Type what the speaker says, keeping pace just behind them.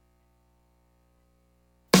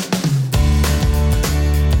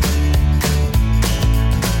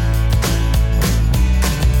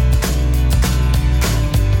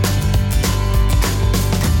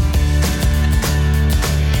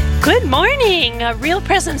morning. Real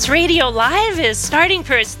Presence Radio Live is starting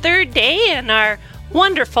for its third day in our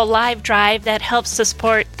wonderful live drive that helps to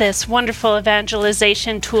support this wonderful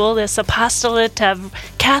evangelization tool, this apostolate of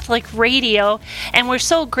Catholic radio. And we're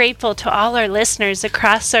so grateful to all our listeners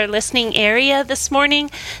across our listening area this morning.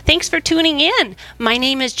 Thanks for tuning in. My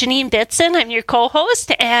name is Janine Bitson. I'm your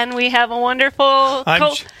co-host, and we have a wonderful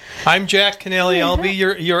I'm Jack Kennelly. I'll be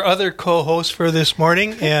your other co-host for this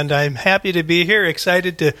morning, and I'm happy to be here,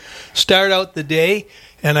 excited to start out the day.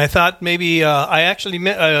 And I thought maybe I actually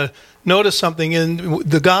noticed something in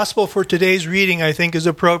the gospel for today's reading. I think is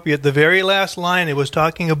appropriate. The very last line, it was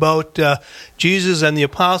talking about Jesus and the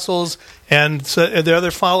apostles and the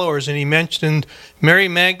other followers, and he mentioned Mary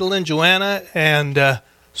Magdalene, Joanna, and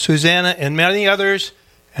Susanna, and many others.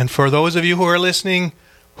 And for those of you who are listening,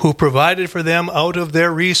 who provided for them out of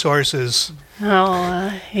their resources.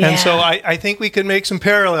 Yeah. And so I think we can make some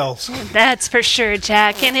parallels. That's for sure,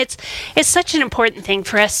 Jack. And it's such an important thing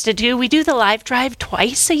for us to do. We do the live drive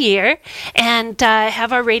twice a year and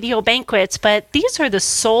have our radio banquets, but these are the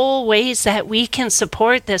sole ways that we can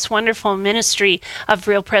support this wonderful ministry of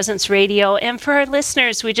Real Presence Radio. And for our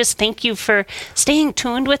listeners, we just thank you for staying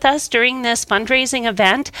tuned with us during this fundraising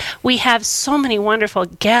event. We have so many wonderful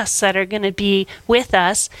guests that are going to be with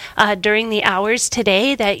us during the hours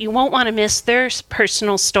today that you won't want to miss their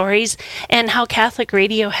personal stories and how Catholic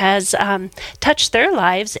radio has touched their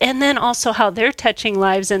lives, and then also how they're touching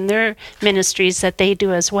lives in their ministries that they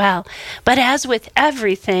do as well. But as with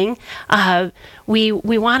everything, we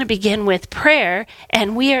want to begin with prayer,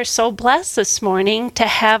 and we are so blessed this morning to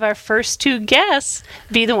have our first two guests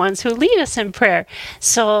be the ones who lead us in prayer.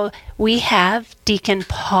 So we have Deacon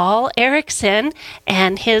Paul Erickson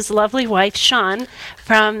and his lovely wife, Sean,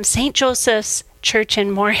 from St. Joseph's Church in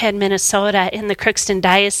Moorhead, Minnesota, in the Crookston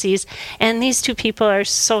Diocese. And these two people are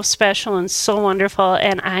so special and so wonderful,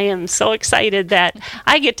 and I am so excited that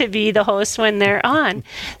I get to be the host when they're on.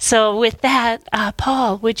 So with that,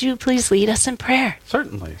 Paul, would you please lead us in prayer?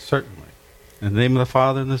 Certainly. In the name of the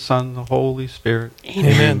Father, and the Son, and the Holy Spirit.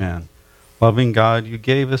 Amen. Amen. Loving God, you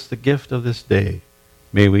gave us the gift of this day.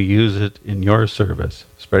 May we use it in your service,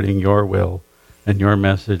 spreading your will and your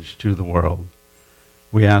message to the world.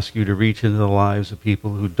 We ask you to reach into the lives of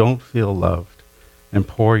people who don't feel loved and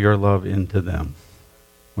pour your love into them.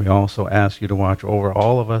 We also ask you to watch over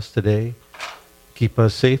all of us today. Keep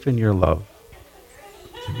us safe in your love.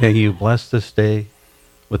 May you bless this day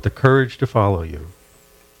with the courage to follow you.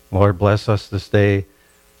 Lord, bless us this day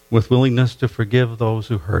with willingness to forgive those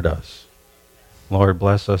who hurt us. Lord,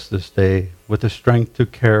 bless us this day with the strength to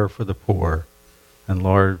care for the poor. And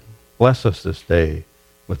Lord, bless us this day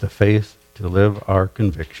with the faith to live our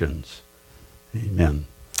convictions. Amen.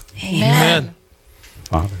 Amen.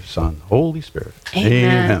 Father, Son, Holy Spirit.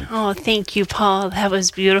 Amen. Oh, thank you, Paul. That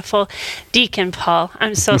was beautiful. Deacon Paul,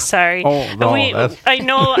 I'm so sorry. I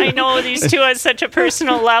know these two on such a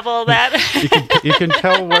personal level that you can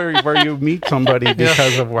tell where you meet somebody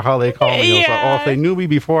because of how they call me. Yeah. If they knew me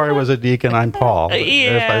before I was a deacon, I'm Paul. Yeah.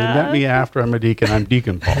 If they met me after I'm a deacon, I'm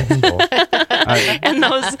Deacon Paul. So, and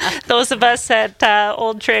those of us at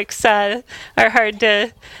Old Tricks are hard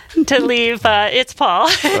to leave. It's Paul.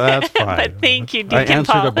 That's fine. But thank you, Deacon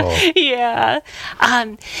Paul. To both.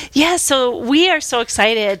 So we are so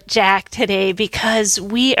excited, Jack, today because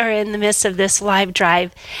we are in the midst of this live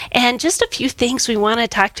drive. And just a few things we want to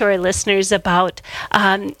talk to our listeners about.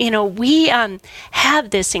 We have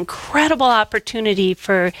this incredible opportunity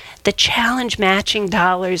for the challenge matching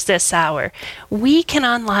dollars this hour. We can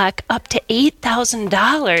unlock up to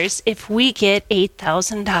 $8,000 if we get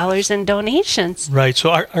 $8,000 in donations. Right. So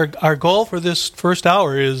our goal for this first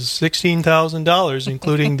hour is $16,000,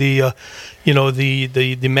 including the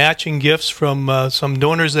matching gifts from some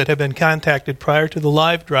donors that have been contacted prior to the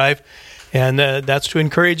live drive, and that's to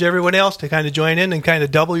encourage everyone else to kind of join in and kind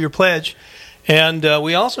of double your pledge. And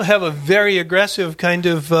we also have a very aggressive kind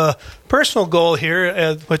of personal goal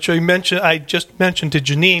here, which I just mentioned to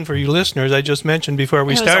Janine for you listeners. I just mentioned before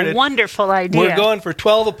we started. It was a wonderful idea. We're going for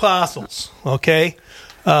 12 apostles, okay?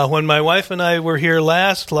 When my wife and I were here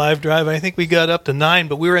last live drive, I think we got up to 9,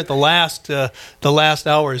 but we were at the last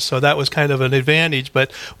hours, so that was kind of an advantage.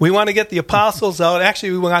 But we want to get the apostles out.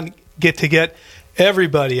 Actually, we want to get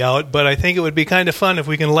everybody out, but I think it would be kind of fun if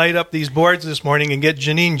we can light up these boards this morning and get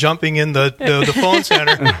Janine jumping in the phone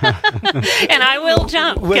center. And I will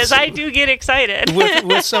jump, because I do get excited.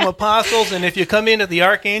 with some apostles, and if you come in at the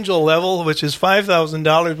archangel level, which is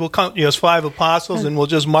 $5,000, we'll count you as 5 apostles, and we'll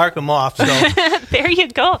just mark them off. So there you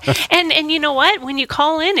go. And you know what? When you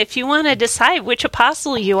call in, if you want to decide which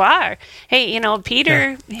apostle you are, hey,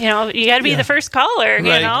 Peter, you got to be the first caller,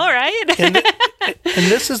 right? And And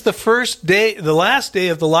this is the first day, the last day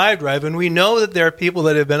of the live drive, and we know that there are people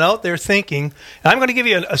that have been out there thinking. And I'm going to give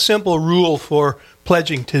you a simple rule for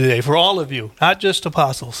pledging today for all of you, not just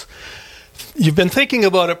apostles. You've been thinking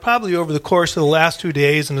about it probably over the course of the last 2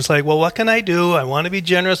 days, and it's like, well, what can I do? I want to be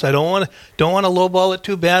generous. I don't want to lowball it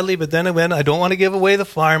too badly, but then again, I don't want to give away the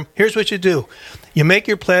farm. Here's what you do. You make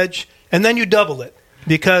your pledge, and then you double it,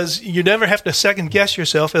 because you never have to second-guess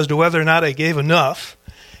yourself as to whether or not I gave enough.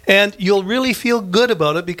 And you'll really feel good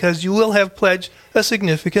about it because you will have pledged a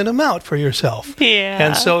significant amount for yourself. Yeah.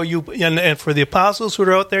 And so and for the apostles who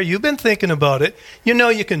are out there, you've been thinking about it. You know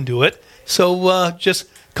you can do it. So just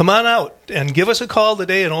come on out and give us a call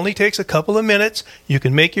today. It only takes a couple of minutes. You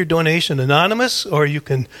can make your donation anonymous, or you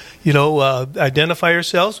can, identify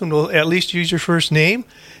yourselves, and we'll at least use your first name.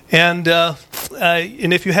 And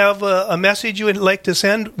if you have a message you would like to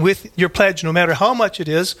send with your pledge, no matter how much it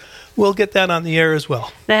is, we'll get that on the air as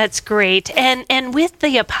well. That's great. And with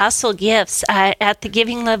the apostle gifts at the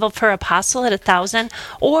giving level for apostle at 1,000,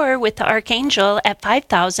 or with the archangel at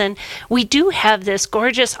 5,000, we do have this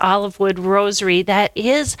gorgeous olive wood rosary that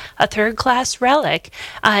is a third-class relic.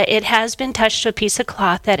 It has been touched to a piece of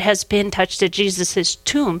cloth that has been touched at Jesus'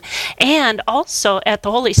 tomb, and also at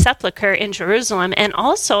the Holy Sepulchre in Jerusalem, and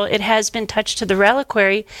also it has been touched to the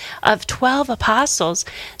reliquary of 12 apostles.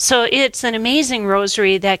 So it's an amazing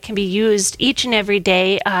rosary that can be used each and every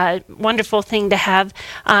day. Wonderful thing to have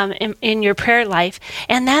in your prayer life.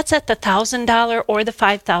 And that's at the $1,000 or the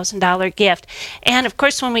 $5,000 gift. And of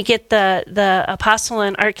course, when we get the apostle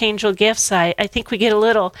and archangel gifts, I think we get a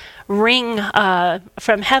little ring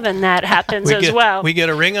from heaven that happens as well. We get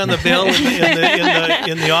a ring on the bell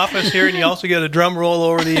in the office here, and you also get a drum roll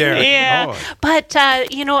over the air. Yeah. Oh. But,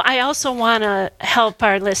 I also want to help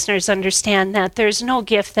our listeners understand that there's no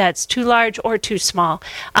gift that's too large or too small.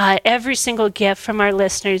 Every single gift from our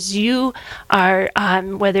listeners, you are,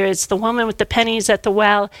 whether it's the woman with the pennies at the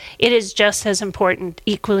well, it is just as important,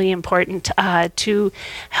 equally important to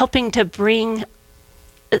helping to bring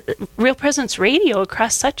Real Presence Radio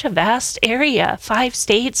across such a vast area, 5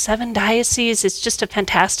 states, 7 dioceses. It's just a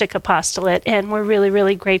fantastic apostolate, and we're really,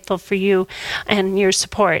 really grateful for you and your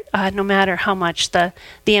support, no matter how much the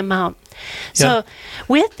amount. So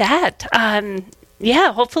with that,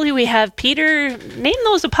 hopefully we have Peter, name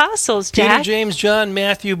those apostles, Jack. Peter, James, John,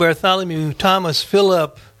 Matthew, Bartholomew, Thomas,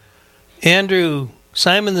 Philip, Andrew,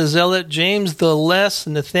 Simon the Zealot, James the Less,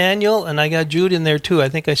 Nathaniel, and I got Jude in there too. I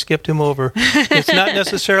think I skipped him over. It's not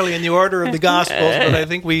necessarily in the order of the Gospels, but I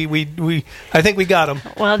think we got him.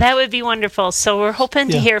 Well, that would be wonderful. So we're hoping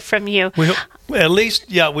to hear from you. We'd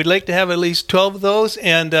like to have at least 12 of those,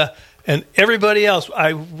 and everybody else.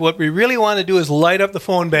 What we really want to do is light up the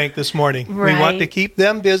phone bank this morning. Right. We want to keep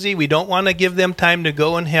them busy. We don't want to give them time to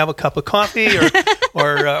go and have a cup of coffee or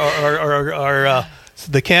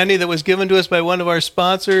the candy that was given to us by one of our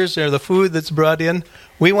sponsors, or the food that's brought in.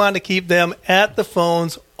 We want to keep them at the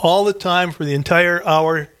phones all the time for the entire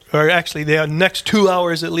hour, or actually the next 2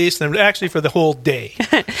 hours at least, and actually for the whole day.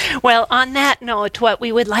 Well, on that note, what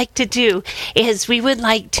we would like to do is we would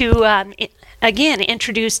like to again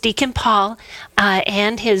introduce Deacon Paul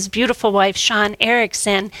and his beautiful wife, Sean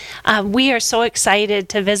Erickson. We are so excited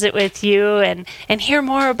to visit with you and hear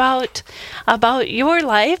more about your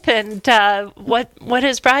life and what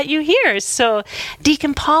has brought you here. So,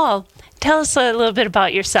 Deacon Paul, tell us a little bit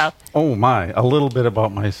about yourself. Oh my, a little bit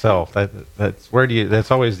about myself.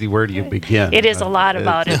 That's always the where do you begin? It is a lot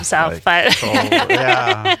about himself, but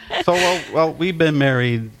So we've been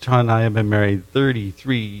married. John and I have been married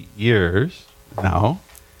 33 years now,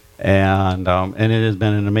 and it has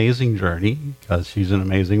been an amazing journey because she's an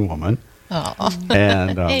amazing woman. Oh,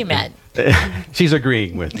 and amen. She's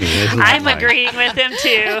agreeing with me. I'm agreeing with him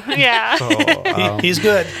too. Yeah. So, he's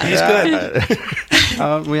good. He's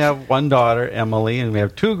good. We have one daughter, Emily, and we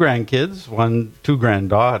have 2 grandkids, 2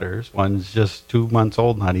 granddaughters. One's just 2 months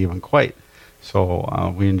old, not even quite.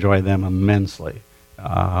 So we enjoy them immensely.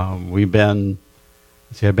 I've been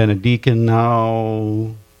a deacon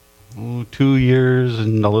now 2 years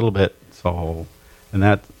and a little bit. So, and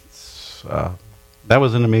that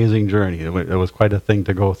was an amazing journey. It was quite a thing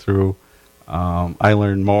to go through. I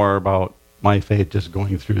learned more about my faith just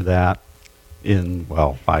going through that in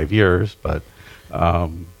 5 years, but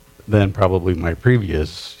than probably my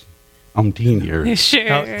previous umpteen years.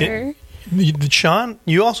 Sure. Now, Sean,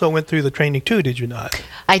 you also went through the training too, did you not?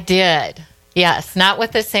 I did. Yes, not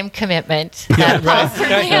with the same commitment that Paul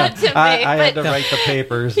certainly had to make. I had to write the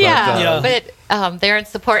papers. But they're in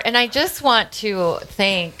support. And I just want to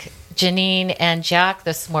thank Janine and Jack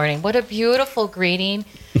this morning. What a beautiful greeting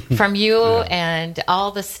from you and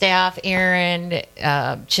all the staff, Aaron,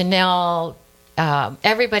 Janelle,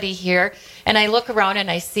 everybody here. And I look around and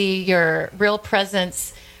I see your Real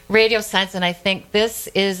Presence radio signs, and I think this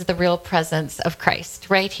is the real presence of Christ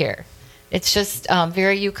right here. It's just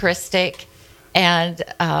very Eucharistic, and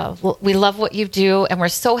we love what you do, and we're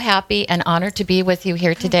so happy and honored to be with you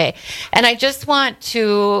here today. And I just want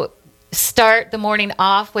to start the morning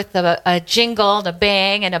off with a jingle, and a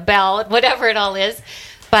bang, and a bell, whatever it all is,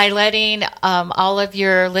 by letting all of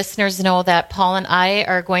your listeners know that Paul and I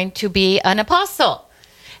are going to be an apostle.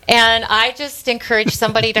 And I just encourage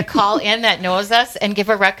somebody to call in that knows us and give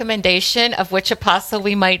a recommendation of which apostle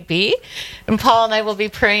we might be. And Paul and I will be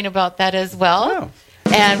praying about that as well. Oh.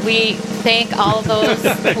 And we thank all of those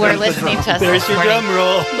who are listening to us There's this your morning. drum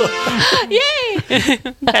roll.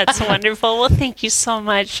 Yay! That's wonderful. Well, thank you so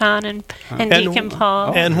much, Sean and Deacon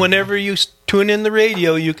Paul. And whenever you tune in the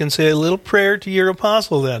radio, you can say a little prayer to your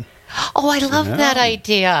apostle then. Oh, I love that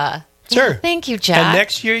idea. Sure. Yeah, thank you, Jack. And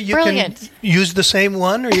next year you Brilliant. can use the same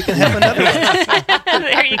one, or you can have another one.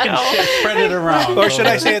 There you go. Spread it around. Or should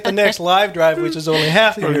I say at the next live drive, which is only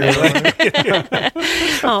half the year.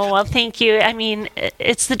 Oh, well, thank you. I mean,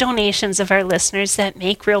 it's the donations of our listeners that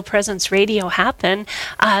make Real Presence Radio happen.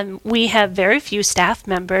 We have very few staff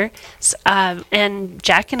members, and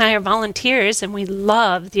Jack and I are volunteers, and we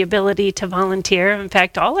love the ability to volunteer. In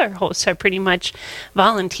fact, all our hosts are pretty much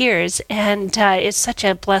volunteers, and it's such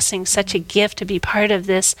a blessing, such a gift to be part of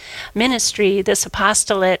this ministry, this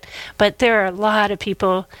apostolate. But there are a lot of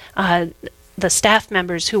people, the staff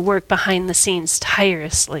members, who work behind the scenes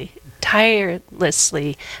tirelessly,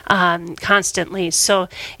 constantly. So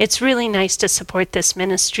it's really nice to support this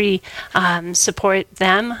ministry, support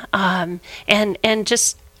them, and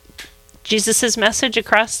just Jesus' message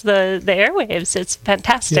across the airwaves. It's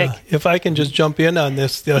fantastic. Yeah, if I can just jump in on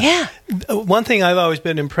this. Yeah. One thing I've always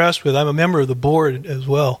been impressed with, I'm a member of the board as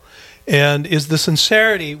well, and is the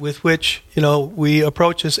sincerity with which, we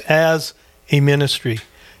approach this as a ministry.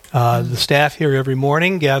 The staff here every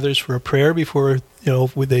morning gathers for a prayer before,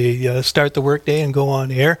 they start the workday and go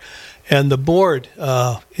on air. And the board,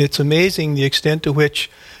 it's amazing the extent to which,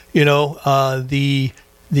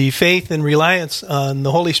 the faith and reliance on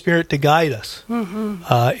the Holy Spirit to guide us. Mm-hmm.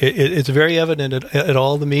 It's very evident at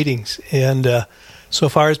all the meetings. And so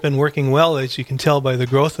far it's been working well, as you can tell by the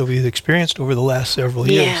growth that we've experienced over the last several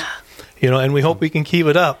years. Yeah. And we hope we can keep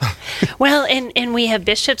it up. Well, and we have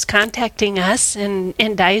bishops contacting us in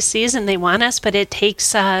diocese, and they want us, but it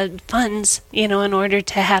takes funds, in order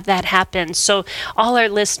to have that happen. So all our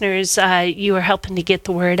listeners, you are helping to get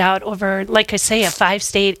the word out over, like I say, a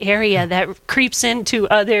 5-state area that creeps into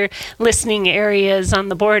other listening areas on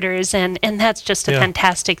the borders, and that's just a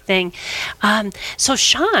fantastic thing. So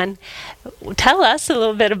Sean, tell us a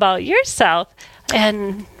little bit about yourself.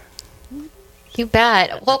 And You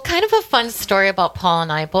bet. Well, kind of a fun story about Paul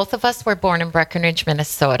and I. Both of us were born in Breckenridge,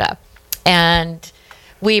 Minnesota. And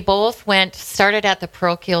we both started at the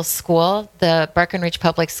parochial school. The Breckenridge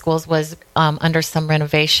Public Schools was under some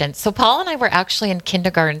renovation. So Paul and I were actually in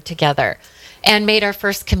kindergarten together and made our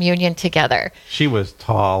first communion together. She was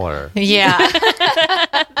taller. Yeah.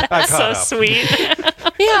 That's so sweet.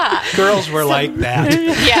 Yeah. Girls were like that.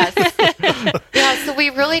 Yes. Yeah, so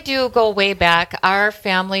we really do go way back. Our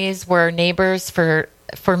families were neighbors for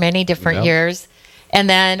many different years. And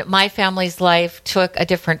then my family's life took a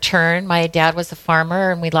different turn. My dad was a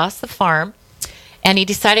farmer, and we lost the farm. And he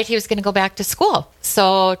decided he was going to go back to school.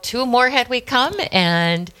 So to Moorhead we come,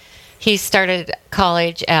 and he started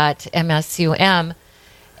college at MSUM.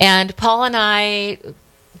 And Paul and I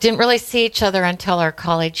didn't really see each other until our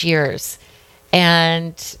college years.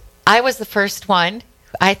 And I was the first one.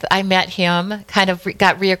 I met him, kind of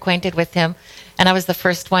got reacquainted with him, and I was the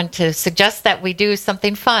first one to suggest that we do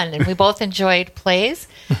something fun. And we both enjoyed plays,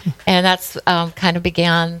 and that's kind of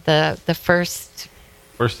began the first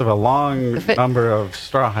of a long number of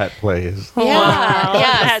Straw Hat plays. Yeah, Wow,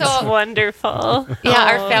 yeah, that's so- wonderful. Yeah,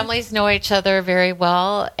 Oh. our families know each other very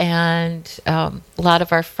well, and a lot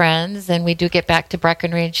of our friends, and we do get back to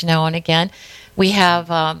Breckenridge now and again. We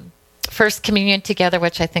have First Communion together,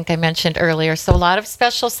 which I think I mentioned earlier. So a lot of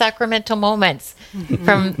special sacramental moments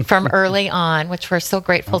from early on, which we're so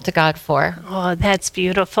grateful to God for. Oh, that's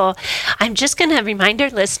beautiful. I'm just going to remind our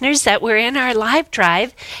listeners that we're in our live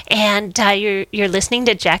drive, and you're listening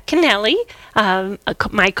to Jack Kennelly,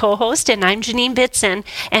 my co-host, and I'm Janine Bitson.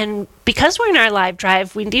 And because we're in our live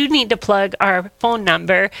drive, we do need to plug our phone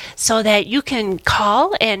number so that you can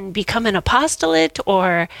call and become an apostolate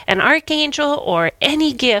or an archangel or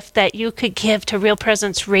any gift that you could give to Real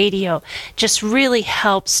Presence Radio. Just really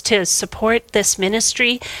helps to support this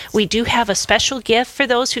ministry. We do have a special gift for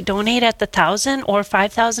those who donate at the $1,000 or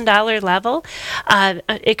 $5,000 level.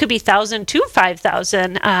 It could be $1,000 to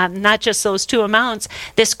 $5,000, not just those two amounts.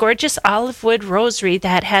 This gorgeous olive wood rosary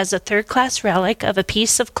that has a third-class relic of a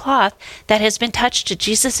piece of cloth that has been touched to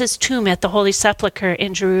Jesus' tomb at the Holy Sepulchre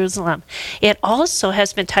in Jerusalem. It also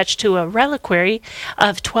has been touched to a reliquary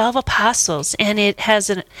of 12 apostles, and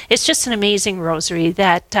it's just an amazing rosary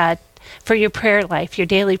that for your prayer life, your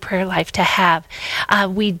daily prayer life to have.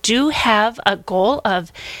 We do have a goal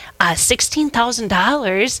of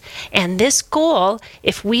 $16,000, and this goal,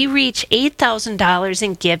 if we reach $8,000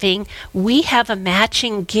 in giving, we have a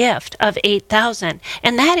matching gift of $8,000,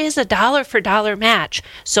 and that is a dollar for dollar match.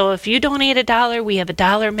 So if you donate $1, we have a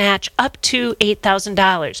dollar match up to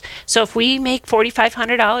 $8,000. So if we make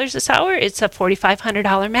 $4,500 this hour, it's a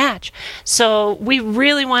 $4,500 match. So we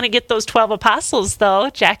really want to get those 12 apostles,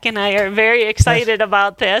 though. Jack and I are very excited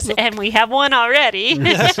about this, and we have one already.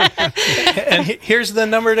 And here's the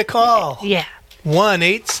number to call. Yeah.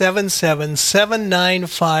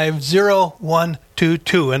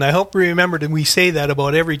 1-877-795-0122. And I hope we remember that we say that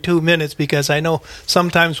about every 2 minutes, because I know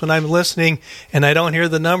sometimes when I'm listening and I don't hear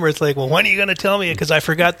the number, it's like, well, when are you going to tell me? Because I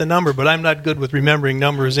forgot the number, but I'm not good with remembering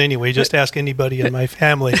numbers anyway. Just ask anybody in my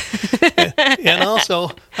family. And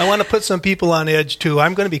also, I want to put some people on edge, too.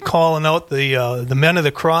 I'm going to be calling out the Men of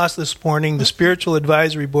the Cross this morning, the Spiritual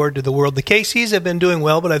Advisory Board to the World. The KCs have been doing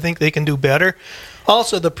well, but I think they can do better.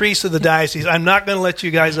 Also, the priests of the diocese. I'm not going to let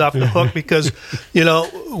you guys off the hook because,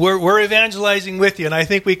 we're evangelizing with you, and I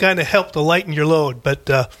think we kind of help to lighten your load. But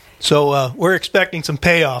so we're expecting some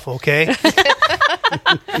payoff, okay?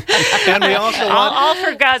 And we also want all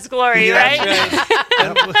for God's glory, right?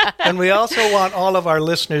 Right. And we also want all of our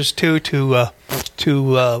listeners too to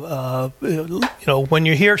when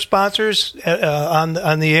you hear sponsors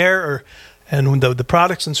on the air and the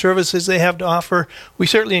products and services they have to offer, we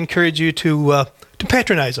certainly encourage you to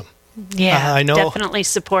patronize them. Yeah, I know. Definitely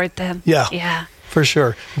support them. Yeah. For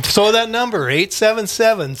sure. So that number,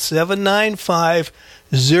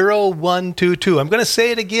 877-795-0122. I'm going to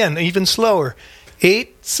say it again, even slower.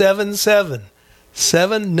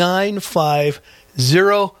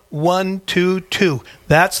 877-795-0122.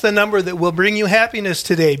 That's the number that will bring you happiness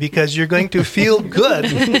today, because you're going to feel good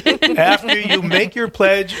after you make your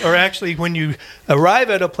pledge, or actually when you arrive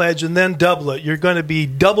at a pledge and then double it. You're going to be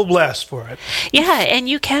double blessed for it. Yeah, and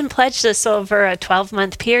you can pledge this over a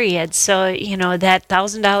 12-month period. So, that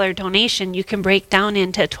 $1,000 donation you can break down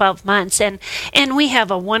into 12 months. And we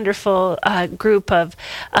have a wonderful group of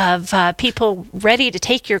people ready to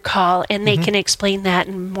take your call, and they can explain that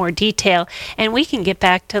in more detail. And we can get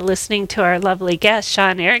back to listening to our lovely guest,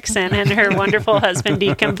 Sean Erickson, and her wonderful husband,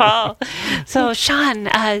 Deacon Paul. So, Sean,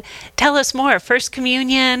 tell us more. First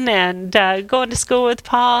Communion and going to school with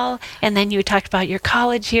Paul, and then you talked about your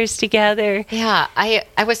college years together. Yeah,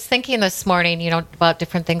 I was thinking this morning, about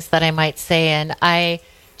different things that I might say, and I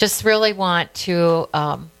just really want to,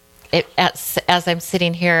 as I'm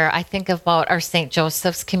sitting here, I think about our St.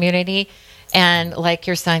 Joseph's community, and like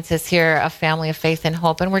your sign says here, a family of faith and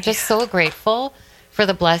hope, and we're just so grateful for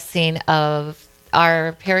the blessing of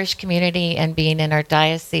our parish community and being in our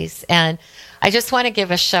diocese. And I just want to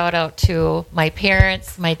give a shout out to my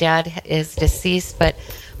parents. My dad is deceased, but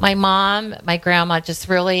my mom, my grandma just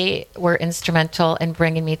really were instrumental in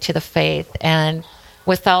bringing me to the faith. And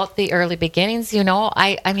without the early beginnings,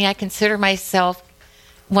 I consider myself,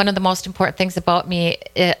 one of the most important things about me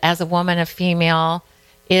as a woman, a female,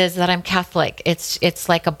 is that I'm Catholic. It's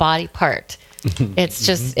like a body part. It's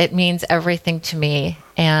just, it means everything to me.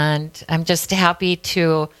 And I'm just happy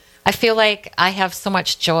I feel like I have so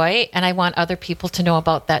much joy, and I want other people to know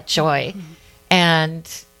about that joy. And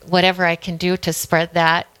whatever I can do to spread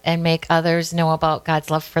that and make others know about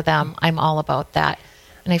God's love for them, I'm all about that.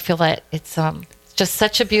 And I feel that it's just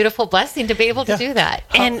such a beautiful blessing to be able to do that.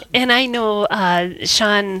 And I know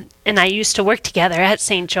Sean and I used to work together at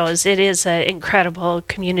St. Joe's. It is an incredible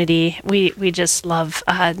community. We just love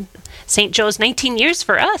St. Joe's. 19 years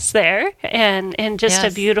for us there, and just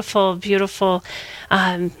a beautiful, beautiful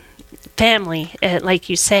family, like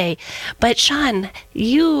you say. But Sean,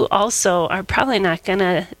 you also are probably not going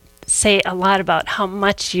to say a lot about how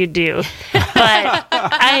much you do, but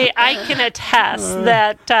I can attest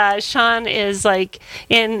that Sean is like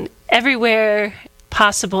in everywhere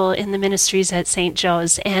possible in the ministries at St.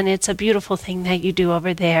 Joe's, and it's a beautiful thing that you do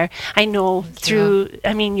over there. I know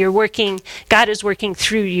you're working, God is working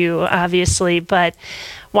through you, obviously, but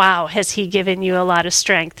wow, has He given you a lot of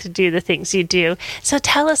strength to do the things you do. So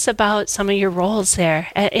tell us about some of your roles there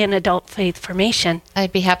in adult faith formation.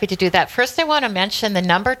 I'd be happy to do that. First, I want to mention the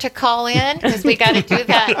number to call in, because we got to do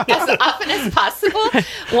that as often as possible.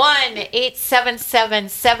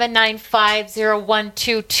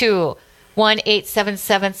 1-877-795-0122.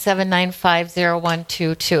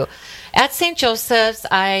 1-877-795-0122. At St. Joseph's,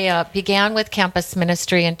 I began with campus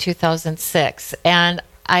ministry in 2006, and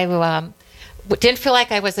I didn't feel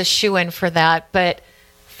like I was a shoo-in for that, but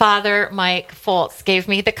Father Mike Foltz gave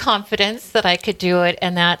me the confidence that I could do it,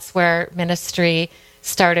 and that's where ministry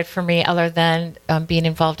started for me, other than being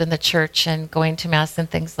involved in the church and going to Mass and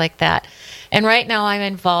things like that. And right now I'm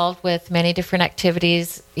involved with many different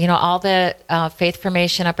activities, all the faith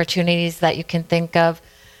formation opportunities that you can think of.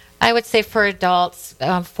 I would say for adults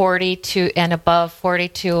 40 to and above, 40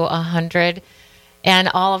 to 100, and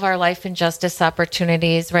all of our life and justice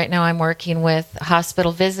opportunities. Right now I'm working with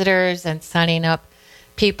hospital visitors and signing up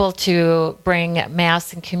people to bring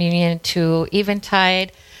Mass and communion to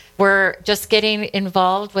Eventide. We're just getting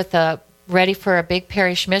involved with ready for a big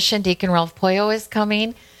parish mission. Deacon Ralph Poyo is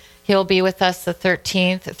coming. He'll be with us the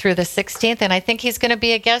 13th through the 16th, and I think he's going to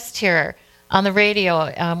be a guest here on the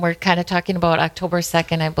radio. We're kind of talking about October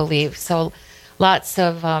 2nd, I believe. So lots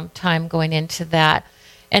of time going into that.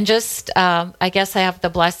 And just, I guess I have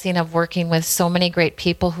the blessing of working with so many great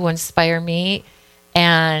people who inspire me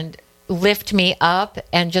and lift me up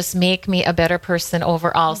and just make me a better person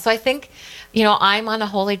overall. So I think, I'm on a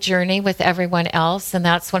holy journey with everyone else, and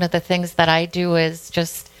that's one of the things that I do is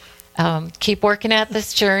just keep working at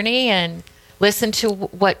this journey and listen to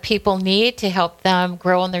what people need to help them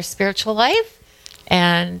grow in their spiritual life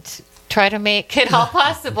and try to make it all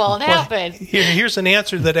possible and happen. Here's an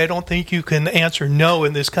answer that I don't think you can answer no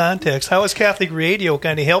in this context. How has Catholic Radio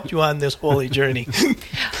kind of helped you on this holy journey?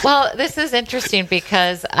 Well, this is interesting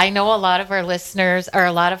because I know a lot of our listeners or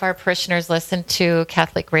a lot of our parishioners listen to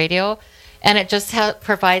Catholic Radio, and it just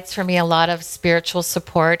provides for me a lot of spiritual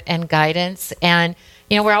support and guidance. And,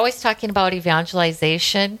 we're always talking about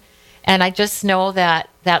evangelization, and I just know that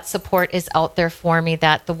support is out there for me,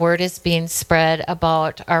 that the word is being spread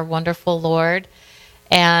about our wonderful Lord.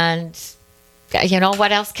 And,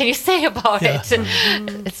 what else can you say about it?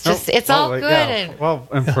 It's just, it's all good. Yeah.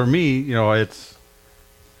 And for me,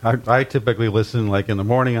 I typically listen like in the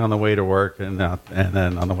morning on the way to work and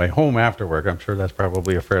then on the way home after work. I'm sure that's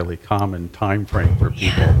probably a fairly common time frame for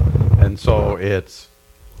people. And so it's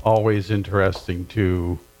always interesting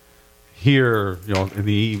to hear, in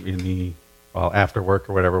the after work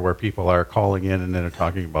or whatever, where people are calling in and then are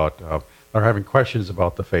talking about, are having questions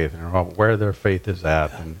about the faith and about where their faith is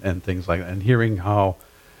at and things like that, and hearing how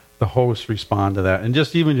the hosts respond to that, and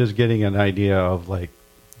just getting an idea of like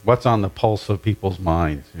what's on the pulse of people's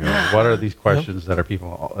minds. What are these questions that are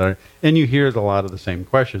people, and you hear a lot of the same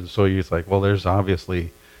questions. So you're like, well, there's obviously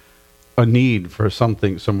a need for some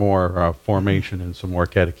more formation and some more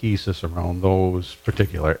catechesis around those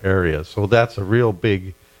particular areas. So that's a real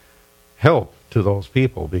big help to those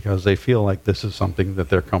people, because they feel like this is something that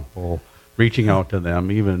they're comfortable reaching out to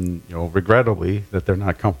them, even regrettably that they're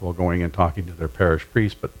not comfortable going and talking to their parish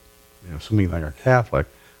priest, but assuming they are Catholic,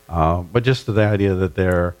 but just to the idea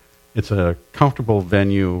that it's a comfortable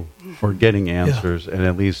venue for getting answers and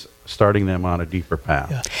at least starting them on a deeper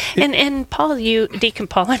path. Yeah. And Paul, Deacon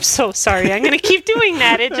Paul, I'm so sorry. I'm going to keep doing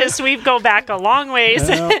that. We go back a long ways.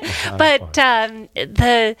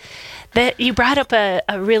 But you brought up a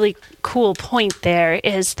really cool point there,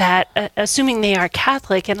 is that assuming they are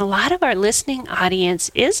Catholic, and a lot of our listening audience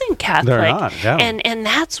isn't Catholic. They're not, yeah. And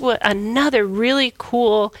that's what another really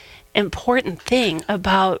cool important thing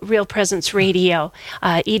about Real Presence Radio,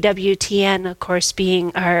 EWTN, of course,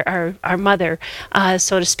 being our mother,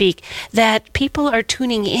 so to speak, that people are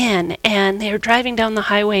tuning in and they're driving down the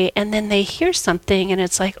highway and then they hear something and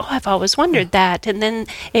it's like, oh, I've always wondered that. And then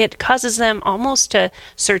it causes them almost to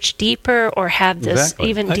search deeper or have this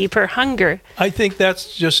even deeper hunger. I think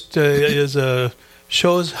that's just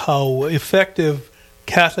shows how effective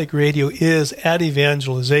Catholic radio is at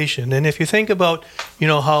evangelization. And if you think about,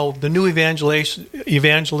 how the new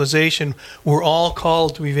evangelization, we're all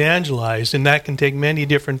called to evangelize, and that can take many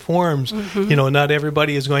different forms. Mm-hmm. Not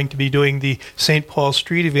everybody is going to be doing the St. Paul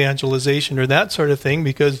Street evangelization or that sort of thing,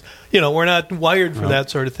 because, we're not wired for that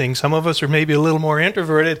sort of thing. Some of us are maybe a little more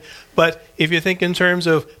introverted, but if you think in terms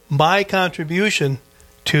of my contribution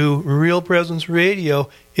to Real Presence Radio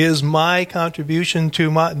is my contribution to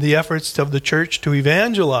the efforts of the church to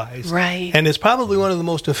evangelize. Right. And it's probably one of the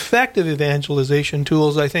most effective evangelization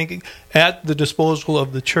tools, I think, at the disposal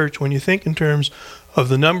of the church. When you think in terms of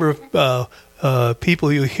the number of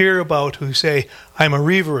people you hear about who say, I'm a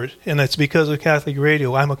revert, and it's because of Catholic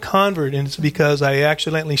radio. I'm a convert, and it's because I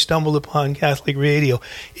accidentally stumbled upon Catholic radio.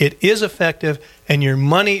 It is effective, and your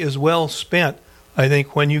money is well spent, I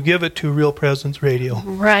think, when you give it to Real Presence Radio.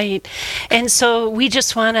 Right. And so we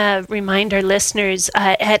just want to remind our listeners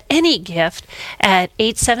at any gift at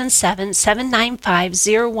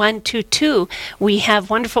 877-795-0122, we have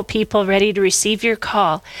wonderful people ready to receive your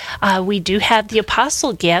call. We do have the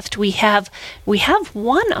apostle gift. We have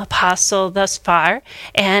one apostle thus far,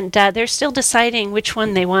 and they're still deciding which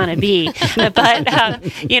one they want to be. But,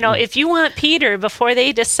 if you want Peter before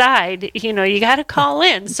they decide, you got to call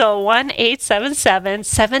in. So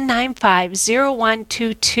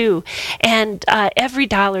 1-877-795-0122. And every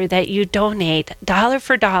dollar that you donate, dollar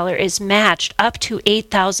for dollar, is matched up to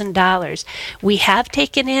 $8,000. We have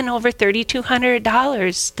taken in over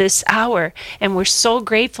 $3,200 this hour, and we're so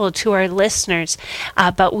grateful to our listeners.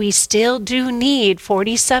 But we still do need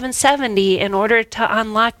 $4,770 in order to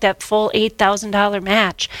unlock that full $8,000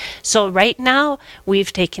 match. So right now,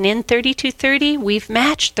 we've taken in $3,230. We've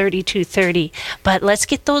matched $3,230. But let's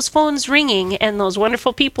get those phones ringing, and those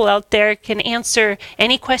wonderful people out there can answer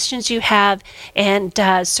any questions you have and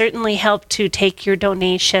certainly help to take your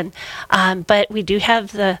donation. But we do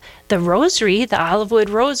have the rosary, the Olivewood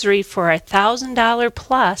Rosary, for $1,000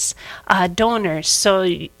 plus donors. So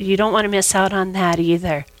you don't want to miss out on that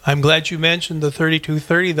either. I'm glad you mentioned the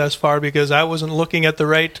 3230 thus far, because I wasn't looking at the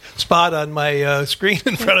right spot on my screen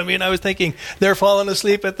in front of me, and I was thinking they're falling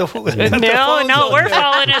asleep at the phone. No, we're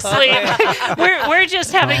falling asleep. we're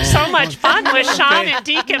just having so much fun with Sean and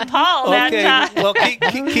Deacon Paul. Well,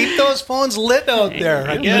 keep those phones lit out there.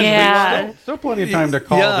 Again, still plenty of time to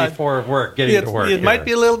call before work, getting to work. It might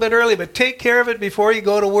be a little bit early, but take care of it before you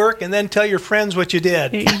go to work, and then tell your friends what you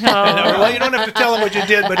did. Well, you don't have to tell them what you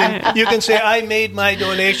did, but you can say, I made my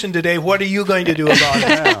donation today. What are you going to do about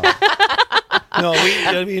it? No,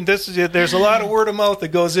 there's a lot of word of mouth that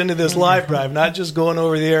goes into this live drive, not just going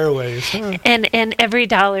over the airways. And every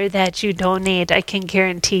dollar that you donate, I can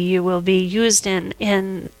guarantee you will be used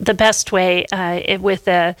in the best way with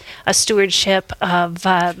a stewardship of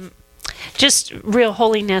just real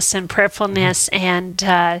holiness and prayerfulness, and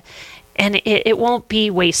it won't be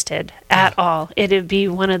wasted at all. It'll be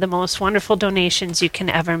one of the most wonderful donations you can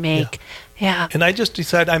ever make. Yeah. And I just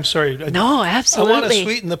decided, I'm sorry. No, absolutely. I want to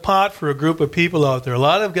sweeten the pot for a group of people out there. A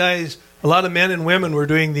lot of guys, a lot of men and women were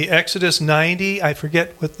doing the Exodus 90. I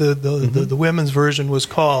forget what the women's version was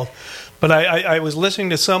called. But I was listening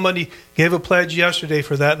to somebody gave a pledge yesterday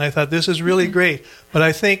for that, and I thought, this is really great. But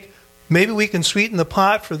I think maybe we can sweeten the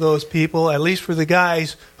pot for those people, at least for the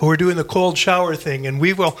guys who are doing the cold shower thing. And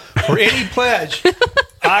we will, for any pledge,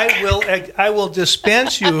 I will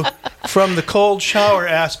dispense you from the cold shower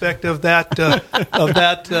aspect of that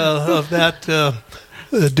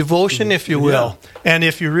devotion, if you will. Yeah. And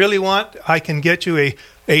if you really want, I can get you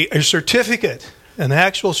a certificate, an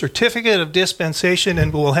actual certificate of dispensation,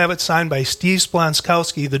 and we'll have it signed by Steve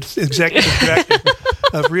Splonskowski, the executive director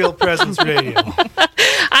of Real Presence Radio.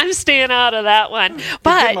 I'm staying out of that one,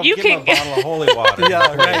 but you can give him a bottle of holy water.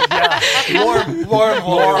 Yeah, right. Yeah, warm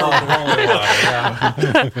holy water. Yeah.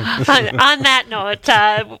 On that note,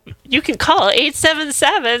 you can call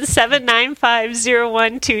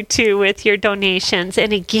 877-795-0122 with your donations.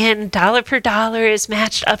 And again, dollar per dollar is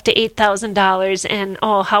matched up to $8,000. And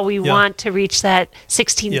how we want to reach that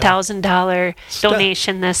 $16,000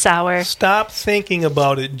 donation this hour. Stop thinking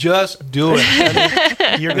about it. Just do it.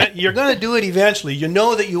 I mean, you're going to do it eventually. You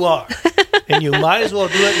know that you are. And you might as well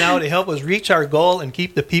do it now to help us reach our goal and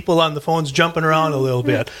keep the people on the phones jumping around a little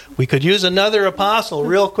bit. We could use another apostle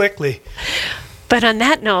real quickly. But on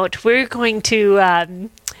that note, we're going to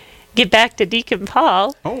get back to Deacon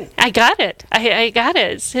Paul. Oh. I got it. I got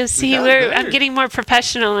it. So see, I'm getting more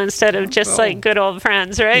professional instead of just like good old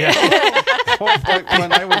friends, right? Yeah.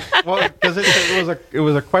 Because it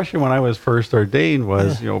was a question when I was first ordained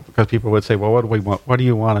because people would say, well, what do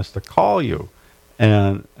you want us to call you?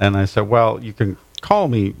 And I said, well, you can call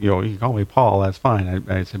me, you can call me Paul, that's fine.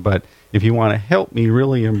 I said, but if you want to help me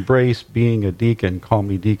really embrace being a deacon, call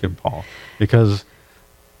me Deacon Paul. Because,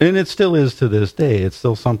 and it still is to this day, it's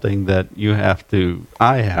still something that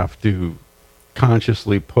I have to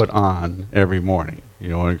consciously put on every morning,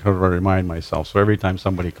 and to remind myself. So every time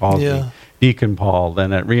somebody calls me Deacon Paul,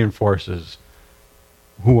 then that reinforces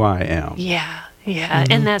who I am. Yeah. Yeah,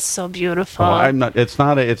 and that's so beautiful. So I'm not. It's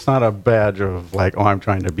not a badge of like, oh, I'm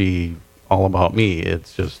trying to be all about me.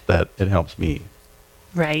 It's just that it helps me.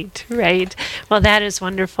 Right, right. Well, that is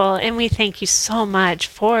wonderful. And we thank you so much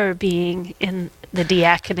for being in the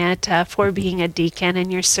diaconate, for being a deacon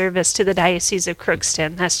in your service to the Diocese of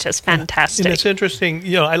Crookston. That's just fantastic. And it's interesting,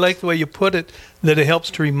 I like the way you put it, that it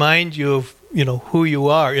helps to remind you of, who you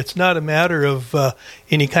are. It's not a matter of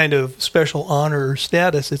any kind of special honor or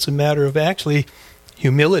status. It's a matter of actually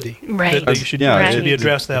humility. Right. That you should, should be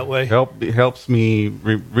addressed that way. It helps me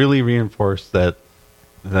really reinforce that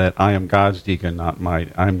I am God's deacon, I'm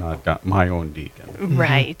not my own deacon.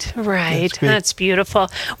 Right, right. That's beautiful.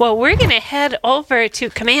 Well, we're going to head over to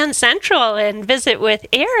Command Central and visit with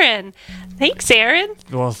Aaron. Thanks, Aaron.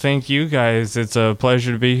 Well, thank you guys. It's a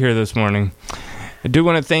pleasure to be here this morning. I do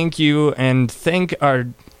want to thank you and thank our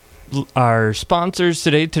sponsors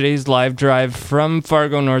today. Today's live drive from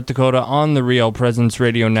Fargo, North Dakota on the Real Presence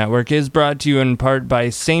Radio Network is brought to you in part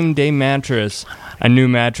by Same Day Mattress, a new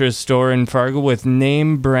mattress store in Fargo with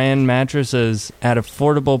name brand mattresses at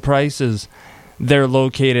affordable prices. They're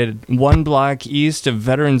located one block east of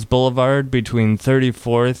Veterans Boulevard between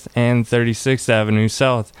 34th and 36th Avenue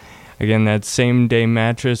South. Again, that's Same Day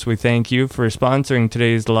Mattress. We thank you for sponsoring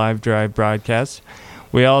today's live drive broadcast.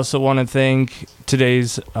 We also want to thank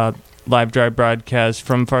today's live drive broadcast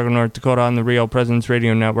from Fargo, North Dakota on the Real Presence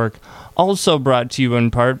Radio Network, also brought to you in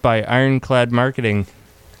part by Ironclad Marketing,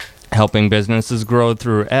 helping businesses grow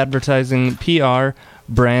through advertising, PR,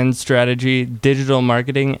 brand strategy, digital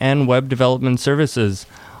marketing, and web development services.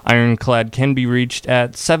 Ironclad can be reached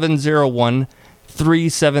at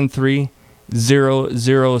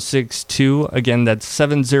 701-373-0062. Again, that's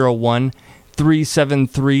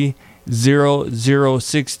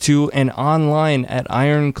 701-373-0062, and online at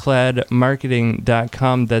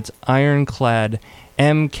ironcladmarketing.com. That's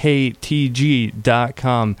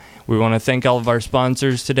ironcladmktg.com. We want to thank all of our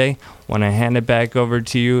sponsors today. Want to hand it back over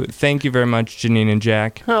to you. Thank you very much, Janine and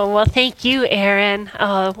Jack. Oh, well, thank you, Aaron.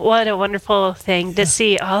 What a wonderful thing to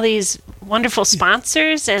see all these wonderful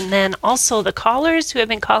sponsors and then also the callers who have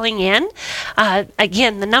been calling in.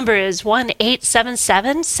 Again, the number is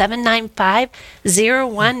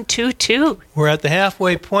 1-877-795-0122. We're at the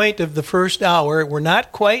halfway point of the first hour. We're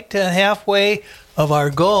not quite halfway of our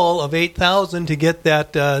goal of $8,000 to get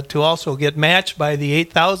that to also get matched by the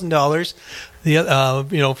 $8,000.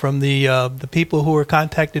 From the people who were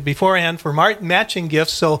contacted beforehand for matching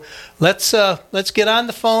gifts. So let's get on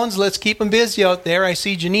the phones. Let's keep them busy out there. I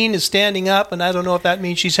see Janine is standing up, and I don't know if that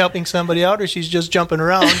means she's helping somebody out or she's just jumping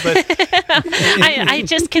around. But I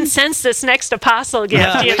just can sense this next apostle gift.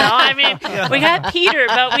 I mean, we got Peter,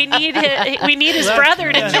 but we need his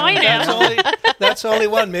brother to join him. That's only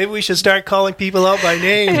one. Maybe we should start calling people out by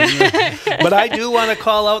name. But I do want to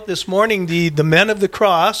call out this morning the Men of the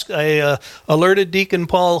Cross. I alerted Deacon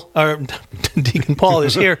Paul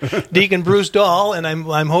is here, Deacon Bruce Dahl, and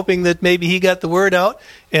I'm hoping that maybe he got the word out.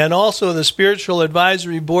 And also the Spiritual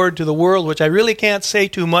Advisory Board to the World, which I really can't say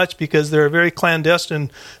too much because they're a very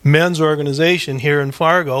clandestine men's organization here in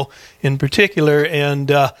Fargo in particular.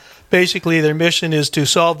 And basically their mission is to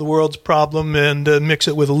solve the world's problem and mix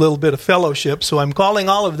it with a little bit of fellowship. So I'm calling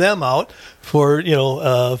all of them out for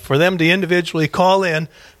them to individually call in,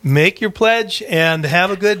 make your pledge, and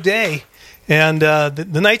have a good day. And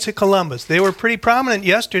the Knights of Columbus, they were pretty prominent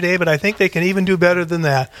yesterday, but I think they can even do better than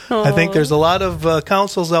that. Aww. I think there's a lot of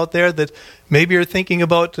councils out there that maybe are thinking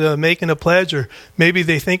about making a pledge, or maybe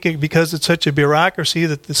they think because it's such a bureaucracy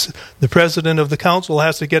that the president of the council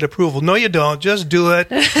has to get approval. No, you don't. Just do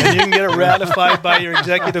it, and you can get it ratified by your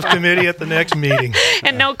executive committee at the next meeting.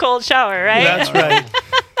 And no cold shower, right? That's right.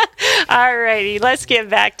 All righty, let's get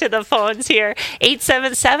back to the phones here.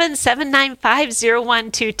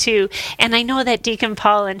 877-795-0122. And I know that Deacon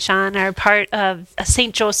Paul and Sean are part of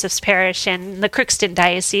St. Joseph's Parish in the Crookston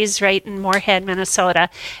Diocese, right in Moorhead, Minnesota.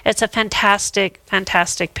 It's a fantastic,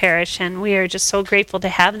 fantastic parish, and we are just so grateful to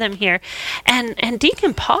have them here. And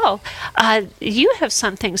Deacon Paul, you have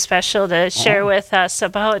something special to share with us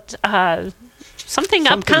about something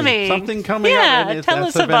upcoming. Something coming up. Yeah, tell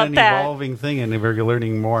us about an that. Evolving thing, and we're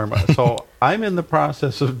learning more about it. So I'm in the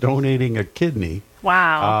process of donating a kidney.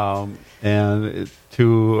 Wow. And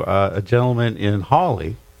to a gentleman in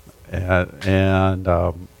Hawley, and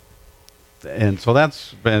so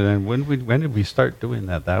that's been. And when did we start doing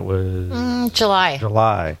that? That was July.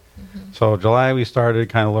 Mm-hmm. So July we started,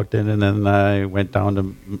 kind of looked in, and then I went down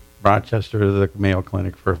to Rochester to the Mayo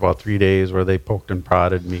Clinic for about 3 days, where they poked and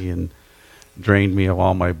prodded me and drained me of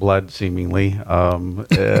all my blood, seemingly, and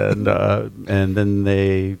then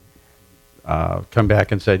they come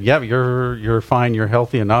back and said, "Yeah, you're fine. You're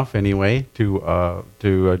healthy enough anyway to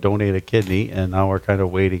donate a kidney." And now we're kind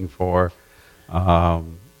of waiting for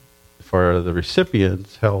the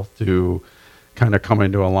recipient's health to kind of come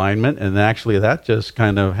into alignment. And actually, that just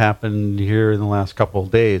kind of happened here in the last couple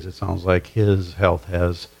of days. It sounds like his health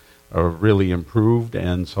has really improved,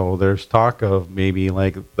 and so there's talk of maybe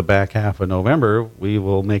like the back half of November we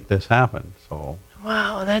will make this happen. So.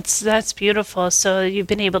 Wow, that's beautiful. So you've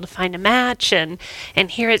been able to find a match, and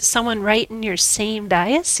here it's someone right in your same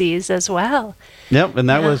diocese as well. Yep, and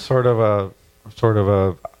that was sort of a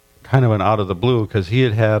kind of an out of the blue, because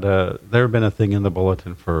there had been a thing in the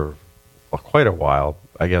bulletin for quite a while,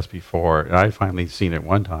 I guess, before, and I finally seen it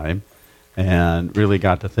one time, and really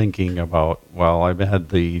got to thinking about, well, I've had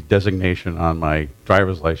the designation on my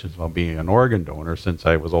driver's license about being an organ donor since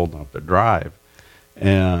I was old enough to drive.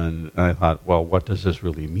 And I thought, well, what does this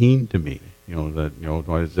really mean to me?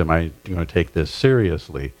 Am I going to take this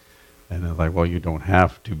seriously? And it's like, well, you don't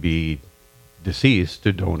have to be deceased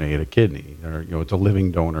to donate a kidney. It's a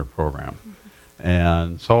living donor program. Mm-hmm.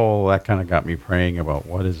 And so that kind of got me praying about,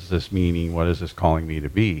 what is this meaning? What is this calling me to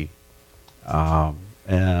be?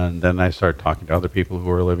 And then I started talking to other people who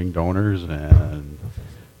are living donors, and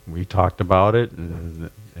we talked about it, and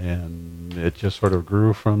it just sort of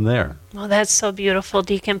grew from there. Well, that's so beautiful,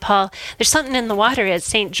 Deacon Paul. There's something in the water at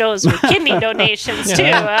St. Joe's with kidney donations, too.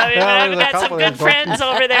 I've got some good friends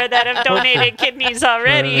over there that have donated kidneys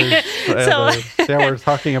already. We're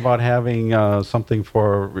talking about having something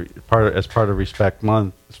as part of Respect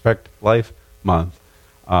Life Month,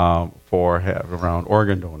 around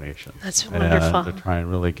organ donation. That's wonderful. And to try and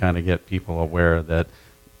really kind of get people aware that,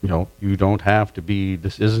 you don't have to be,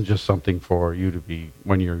 this isn't just something for you to be,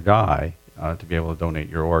 when you die, to be able to donate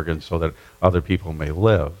your organs so that other people may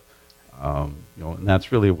live. And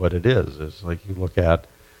that's really what it is. It's like you look at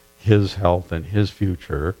his health and his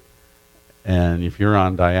future, and if you're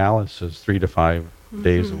on dialysis 3 to 5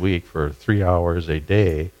 days a week for 3 hours a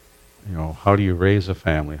day, how do you raise a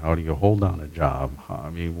family? How do you hold down a job? I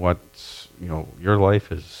mean, your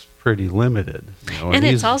life is pretty limited. And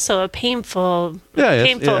it's also a painful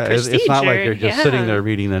procedure. It's not like you're just sitting there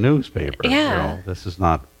reading the newspaper. Yeah. This is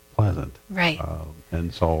not pleasant. Right.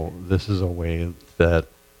 And so this is a way that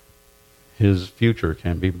his future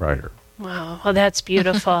can be brighter. Wow. Well, that's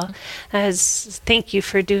beautiful. Thank you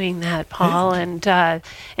for doing that, Paul. And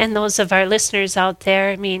those of our listeners out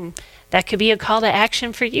there, I mean, that could be a call to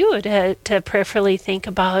action for you to prayerfully think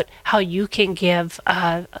about how you can give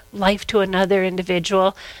life to another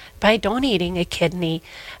individual by donating a kidney.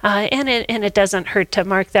 And it doesn't hurt to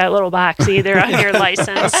mark that little box either on your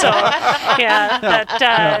license. So,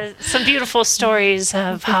 some beautiful stories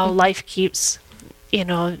of how life keeps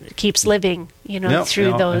living,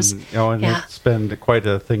 through those. And it's been quite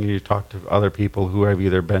a thing. You talk to other people who have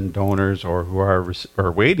either been donors or who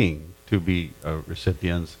are waiting to be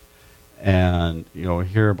recipients, and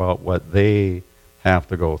hear about what they have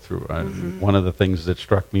to go through. One of the things that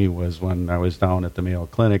struck me was when I was down at the Mayo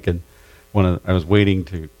Clinic, and I was waiting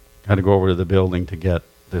to kind of go over to the building to get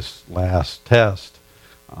this last test,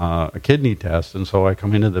 a kidney test. And so I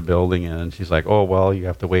come into the building, and she's like, "Oh, well, you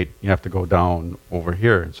have to wait. You have to go down over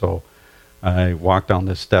here." And so I walk down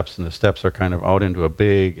the steps, and the steps are kind of out into a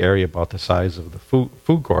big area about the size of the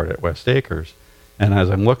food court at West Acres. And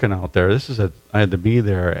as I'm looking out there, I had to be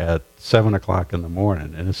there at 7 o'clock in the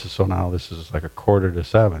morning, and this is like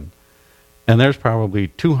 6:45. And there's probably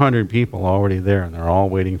 200 people already there, and they're all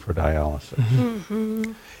waiting for dialysis.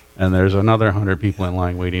 Mm-hmm. And there's another 100 people in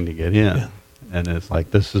line waiting to get in. Yeah. And it's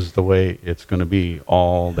like, this is the way it's going to be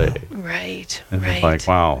all day. Right. And it's like,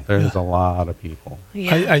 wow, there's a lot of people.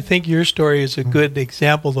 Yeah. I think your story is a good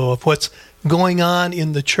example, though, of what's going on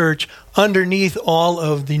in the church underneath all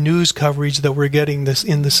of the news coverage that we're getting this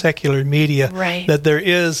in the secular media. Right. That there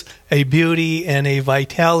is a beauty and a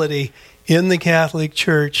vitality in the Catholic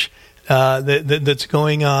Church that's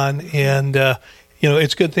going on, and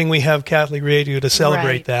it's a good thing we have Catholic radio to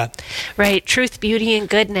celebrate that. Right, truth, beauty, and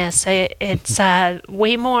goodness. It's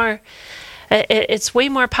way more. It's way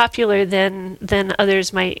more popular than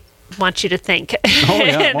others might want you to think. Oh,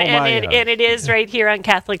 yeah. And it is right here on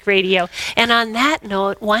Catholic Radio. And on that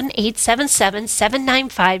note,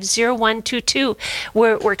 1-877-795-0122.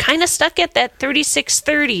 We're kind of stuck at that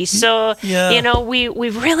 3630. So we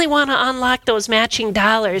really want to unlock those matching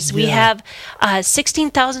dollars. We have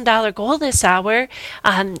 $16,000 goal this hour,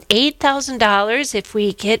 $8,000 if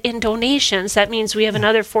we get in donations. That means we have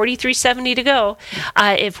another $4,370 to go.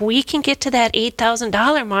 If we can get to that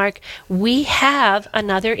 $8,000 mark, we have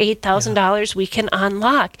another $8,000 $8,000 we can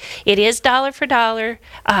unlock. It is dollar for dollar.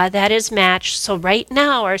 That is matched. So right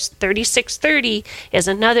now our 3630 is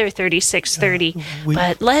another 3630.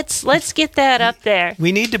 But let's get that up there.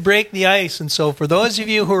 We need to break the ice, and so for those of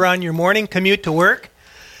you who are on your morning commute to work,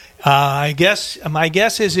 my guess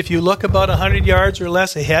is if you look about 100 yards or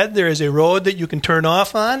less ahead, there is a road that you can turn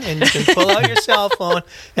off on, and you can pull out your cell phone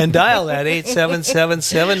and dial that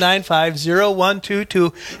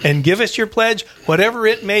 877-795-0122 and give us your pledge, whatever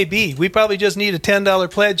it may be. We probably just need a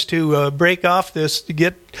 $10 pledge to break off this, to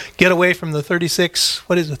get away from the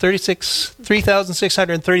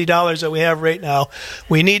 $3,630 that we have right now.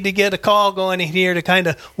 We need to get a call going in here to kind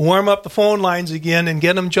of warm up the phone lines again and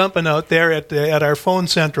get them jumping out there at our phone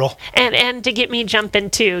central. And to get me jumping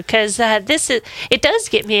too, because it does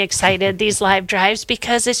get me excited, these live drives,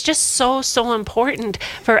 because it's just so important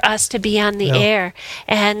for us to be on the air.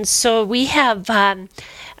 And so we have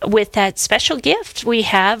with that special gift we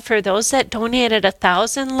have for those that donate at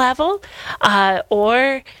 $1,000 level,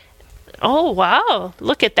 or oh, wow.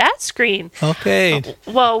 Look at that screen. Okay.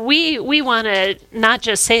 Well, we want to not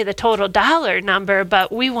just say the total dollar number,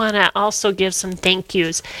 but we want to also give some thank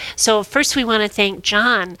yous. So first we want to thank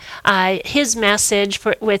John. His message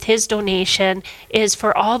with his donation is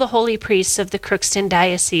for all the holy priests of the Crookston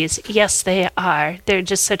Diocese. Yes, they are. They're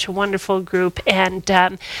just such a wonderful group. And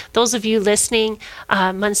those of you listening,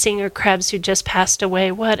 Monsignor Krebs, who just passed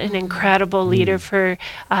away, what an incredible leader for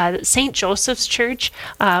St. Joseph's Church,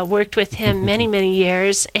 worked with him many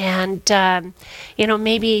years, and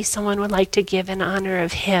maybe someone would like to give in honor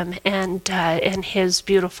of him and his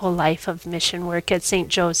beautiful life of mission work at St.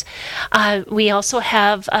 Joe's. We also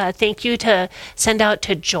have thank you to send out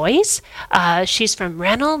to Joyce. She's from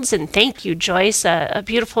Reynolds, and thank you, Joyce. A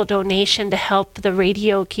beautiful donation to help the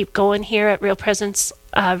radio keep going here at Real Presence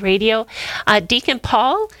Radio. Deacon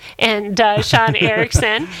Paul and Sean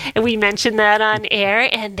Erickson, and we mentioned that on air,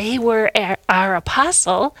 and they were our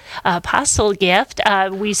apostle gift.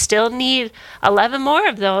 We still need 11 more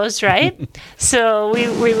of those, right? So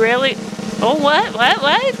we really... Oh, what?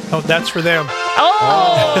 Oh, that's for them.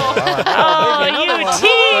 Oh, you tease.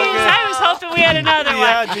 I was hoping we had another one.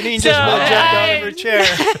 Yeah, Janine just jumped out of her chair.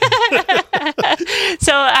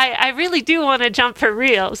 So I really do want to jump for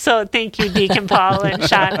real. So thank you, Deacon Paul and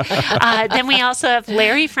Sean. Then we also have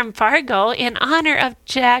Larry from Fargo in honor of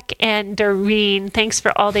Jack and Doreen. Thanks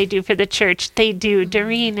for all they do for the church. They do.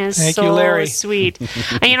 Doreen is Thank so you, Larry. sweet.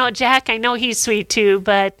 Jack, I know he's sweet too,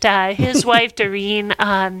 but his wife, Doreen,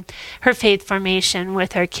 her faith formation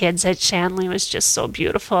with our kids at Shanley was just so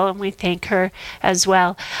beautiful, and we thank her as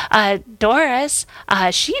well. Doris,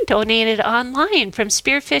 she donated online from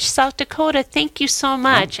Spearfish, South Dakota. Thank you so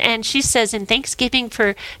much. And she says, in Thanksgiving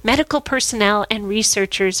for medical personnel and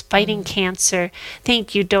researchers fighting cancer.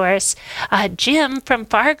 Thank you, Doris. Jim from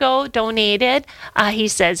Fargo donated. He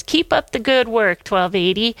says, keep up the good work,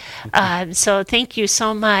 1280. So thank you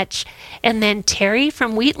so much. And then Terry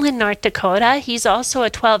from Wheatland, North Dakota, he's also a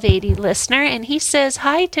 1280 listener, and he says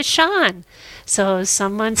hi to Sean. So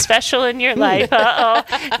someone special in your life.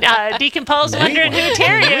 Deacon Paul's wondering who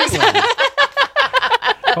Terry is.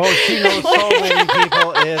 Oh, she knows so many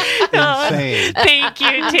people. It's insane. Thank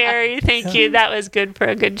you, Terry. Thank you. That was good for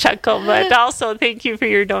a good chuckle, but also thank you for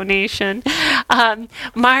your donation.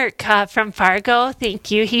 Mark from Fargo,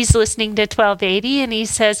 thank you. He's listening to 1280, and he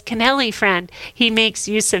says, Kennelly friend, he makes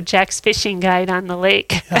use of Jack's fishing guide on the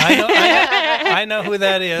lake. I know who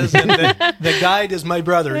that is, and the guide is my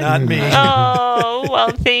brother, not me. Oh,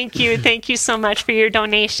 well, thank you. Thank you so much for your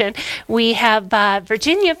donation. We have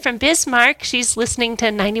Virginia from Bismarck. She's listening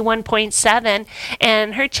to 91.7,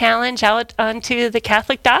 and her challenge out onto the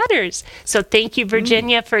Catholic Daughters. So thank you,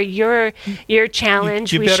 Virginia, for your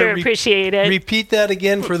challenge. We sure appreciate it. Repeat that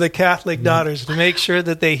again for the Catholic Daughters to make sure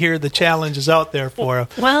that they hear the challenges out there for them.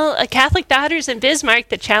 Well, Catholic Daughters in Bismarck,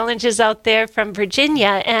 the challenge is out there from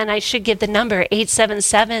Virginia, and I should give the number,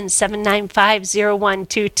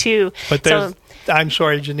 877-795-0122. But I'm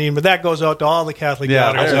sorry, Janine, but that goes out to all the Catholic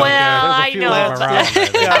Daughters. Well, I know.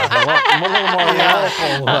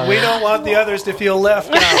 We don't want the others to feel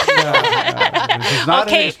left out. It's not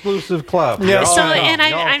an exclusive club. Yeah. So, and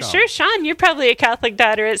I'm sure, Sean, you're probably a Catholic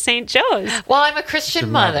daughter at St. Joe's. Well, I'm a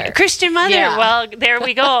Christian mother. Christian mother. Yeah. Well, there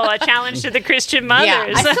we go. A challenge to the Christian mothers.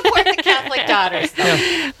 Yeah, I support the Catholic daughters.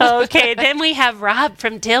 Okay, then we have Rob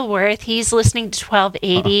from Dilworth. He's listening to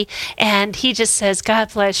 1280, and he just says,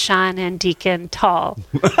 God bless Sean and Deacon Tall.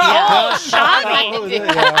 Oh, Shawnee.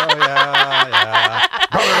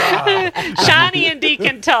 Shawnee and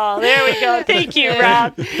Deacon Tall. There we go. Thank you,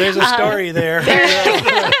 Rob. There's a story there.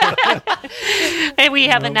 more. And we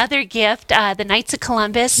have another gift. The Knights of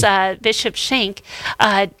Columbus, Bishop Schenck,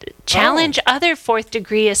 challenge other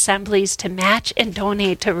fourth-degree assemblies to match and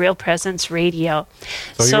donate to Real Presence Radio.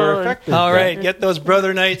 So you were effective. All right, get those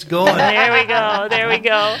brother knights going. There we go. There we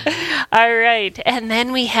go. All right. And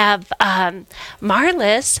then we have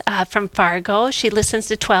Marlis from Fargo. She listens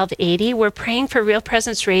to 1280. We're praying for Real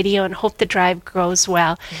Presence Radio and hope the drive grows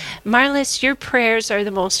well. Marlis, your prayers are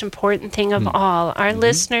the most important thing of all. Our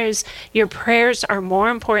listeners, your prayers are more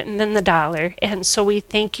important than the dollar. And so we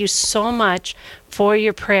thank you so much for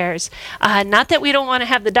your prayers. Not that we don't want to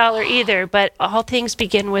have the dollar either, but all things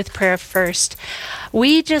begin with prayer first.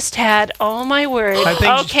 We just had, oh my word.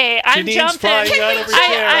 Okay, I'm jumping.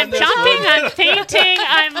 I'm jumping, I'm fainting.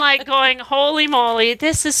 I'm like going, holy moly,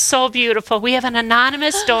 this is so beautiful. We have an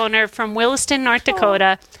anonymous donor from Williston, North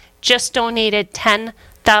Dakota, just donated $10,000.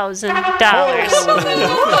 God is good.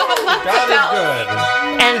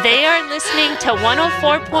 And they are listening to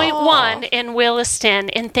 104.1 in Williston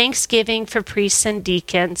in Thanksgiving for priests and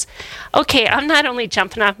deacons. Okay, I'm not only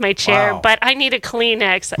jumping off my chair, but I need a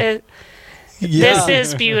Kleenex. This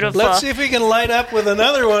is beautiful. Let's see if we can light up with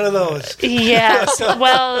another one of those. Yes.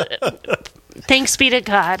 Well, thanks be to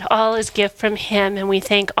God. All is gift from Him, and we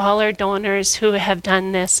thank all our donors who have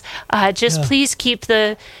done this. Please keep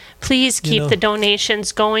the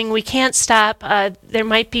donations going. We can't stop. There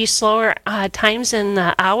might be slower times in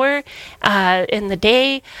the hour, in the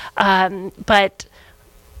day, but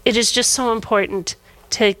it is just so important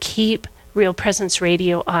to keep Real Presence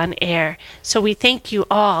Radio on air. So we thank you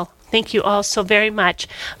all. Thank you all so very much.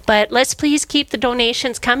 But let's please keep the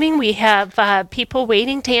donations coming. We have people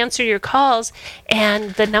waiting to answer your calls,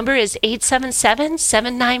 and the number is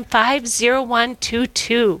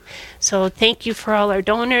 877-795-0122. So thank you for all our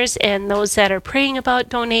donors and those that are praying about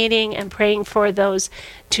donating and praying for those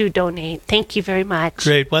to donate. Thank you very much.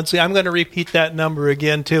 Great. Once again, I'm going to repeat that number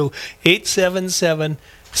again, too.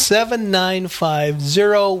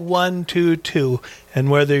 877-795-0122. And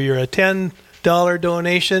whether you're a $10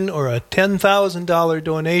 donation or a $10,000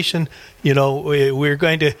 donation, we're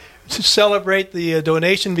going to celebrate the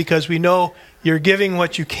donation because we know you're giving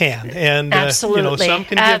what you can, and Absolutely. Some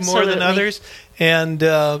can give more than others, and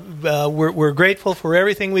we're grateful for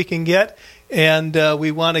everything we can get. And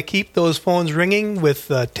we want to keep those phones ringing with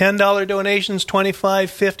 $10 donations, $25,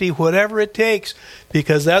 $50, whatever it takes,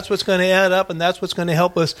 because that's what's going to add up, and that's what's going to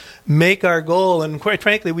help us make our goal. And quite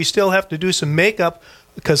frankly, we still have to do some makeup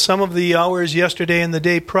because some of the hours yesterday and the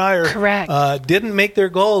day prior didn't make their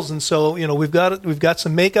goals. And so, we've got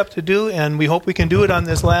some makeup to do, and we hope we can do it on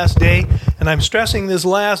this last day. And I'm stressing this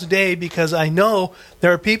last day because I know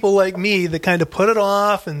there are people like me that kind of put it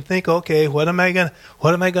off and think, okay, what am I going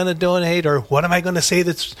to donate, or what am I going to say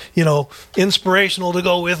that's, inspirational to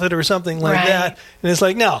go with it or something like that. And it's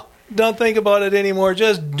like, no, don't think about it anymore.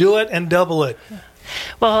 Just do it and double it.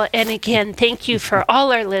 Well, and again, thank you for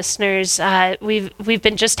all our listeners. We've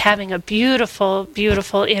been just having a beautiful,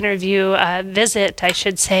 beautiful interview, visit, I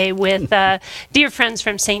should say, with dear friends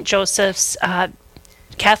from St. Joseph's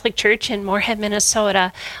Catholic Church in Moorhead,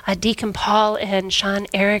 Minnesota, Deacon Paul and Sean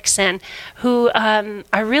Erickson, who are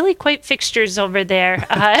really quite fixtures over there.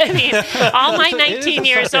 I mean, all my 19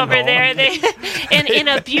 years over there, they in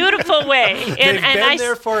a beautiful way. They've been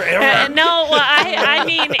there forever. No, well, I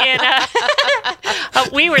mean,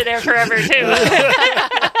 we were there forever too.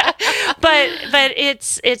 but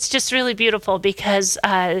it's just really beautiful because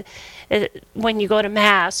when you go to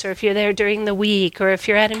Mass, or if you're there during the week, or if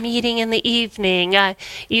you're at a meeting in the evening,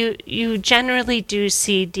 you generally do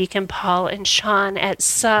see Deacon Paul and Sean at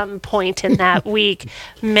some point in that week,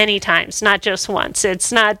 many times, not just once.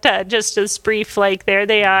 It's not just as brief like there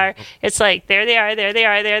they are. It's like there they are, there they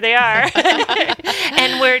are, there they are.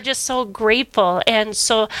 And we're just so grateful. And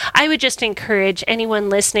so I would just encourage anyone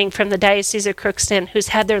listening from the Diocese of Crookston who's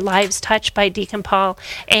had their lives touched by Deacon Paul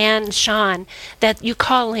and Sean, that you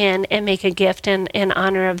call in and make a gift in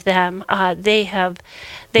honor of them.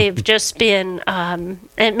 They've just been, and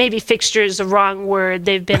maybe fixture is the wrong word,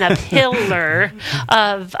 they've been a pillar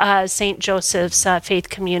of St. Joseph's faith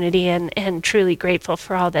community, and truly grateful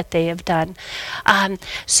for all that they have done.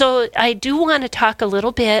 So I do want to talk a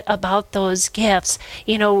little bit about those gifts.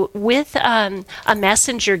 With a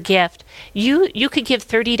messenger gift, you could give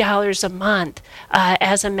 $30 a month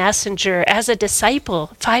as a messenger, as a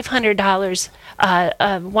disciple, $500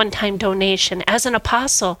 one-time donation, as an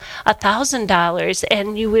apostle, $1,000,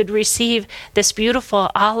 and you would receive this beautiful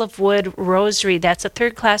olive wood rosary. That's a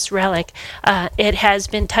third-class relic. It has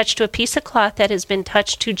been touched to a piece of cloth that has been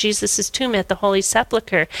touched to Jesus' tomb at the Holy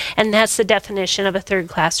Sepulchre, and that's the definition of a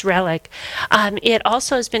third-class relic. It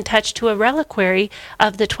also has been touched to a reliquary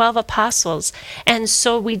of the 12 apostles. And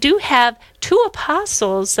so we do have 2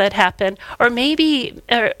 apostles that happen, or maybe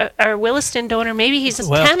our Williston donor, maybe he's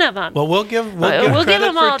 10 of them. Well, we'll give them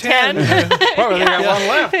all 10. Well, they got one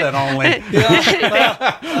left then only. Well,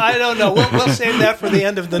 I don't know. We'll save that for the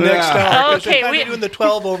end of the next hour. Okay, we're doing the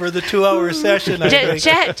 12 over the 2-hour session. I think.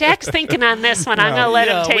 Jack's thinking on this one. I'm going to let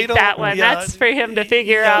him take that one. That's for him to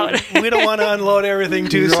figure out. We don't want to unload everything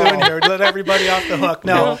too soon here. Let everybody off the hook.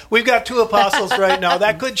 No, we've got 2 apostles right now.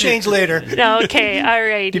 That could change later. Okay, all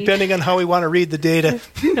right. Depending on how we want to read the data.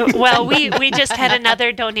 Well, we just had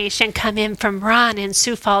another donation come in from Ron in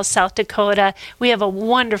Sioux Falls, South Dakota. We have a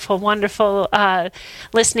wonderful, wonderful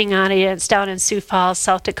listening audience down in Sioux Falls,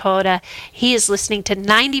 South Dakota. He is listening to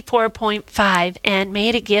 94.5 and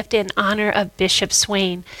made a gift in honor of Bishop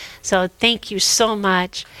Swain. So thank you so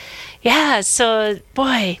much. Yeah, so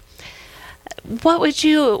boy, what would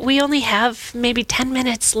you, we only have maybe 10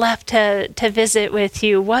 minutes left to visit with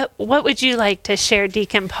you. What would you like to share,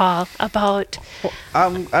 Deacon Paul, about? Well,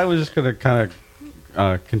 I was just going to kind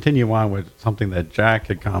of continue on with something that Jack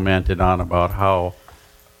had commented on about how,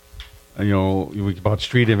 about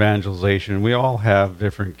street evangelization. We all have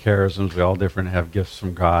different charisms. We all have gifts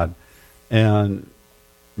from God. And,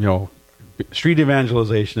 street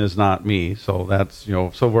evangelization is not me. So that's,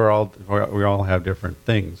 so we all have different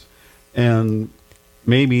things. And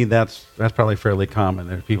maybe that's probably fairly common.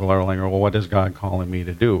 That people are like, well, what is God calling me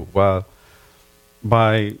to do? Well,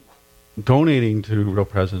 by donating to Real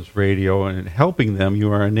Presence Radio and helping them,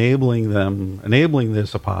 you are enabling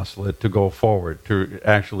this apostolate to go forward, to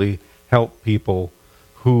actually help people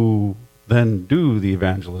who then do the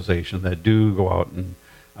evangelization, that do go out and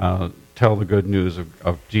tell the good news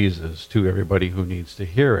of Jesus to everybody who needs to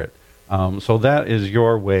hear it. So that is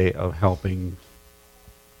your way of helping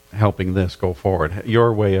this go forward,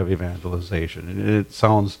 your way of evangelization. And it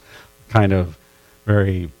sounds kind of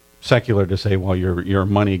very secular to say, well, your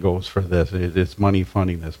money goes for this. It's money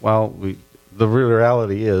funding this. Well, the real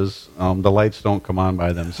reality is the lights don't come on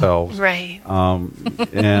by themselves. Right.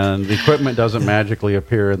 And the equipment doesn't magically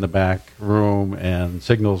appear in the back room and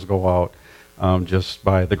signals go out just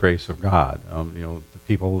by the grace of God. The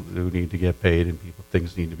people who need to get paid and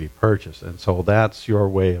things need to be purchased. And so that's your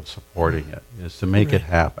way of supporting it, is to make it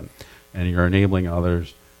happen. And you're enabling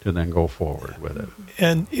others to then go forward with it.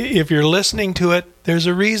 And if you're listening to it, there's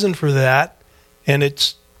a reason for that, and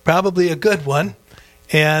it's probably a good one.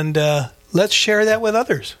 And let's share that with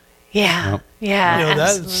others. Yeah, yeah,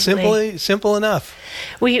 that's simple enough.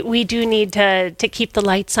 We do need to keep the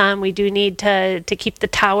lights on. We do need to keep the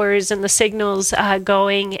towers and the signals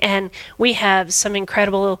going. And we have some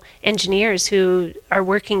incredible engineers who are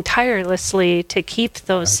working tirelessly to keep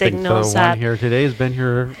those signals up. The one here today has been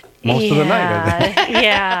here most of the night, I think.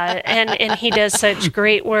 Yeah, and he does such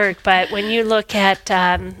great work. But when you look at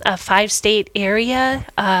a 5-state area,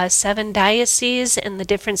 7 dioceses, and the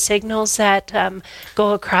different signals that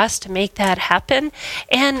go across to make that happen,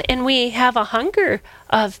 and we have a hunger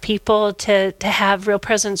of people to have Real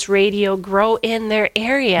Presence Radio grow in their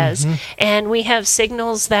areas. Mm-hmm. And we have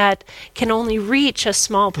signals that can only reach a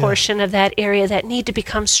small portion of that area that need to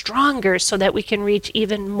become stronger so that we can reach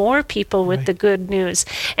even more people with the good news.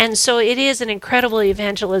 And so it is an incredible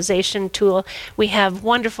evangelization tool. We have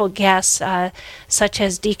wonderful guests such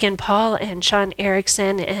as Deacon Paul and Sean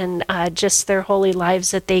Erickson, and just their holy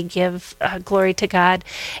lives that they give glory to God,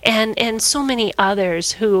 and so many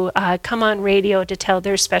others who come on radio to tell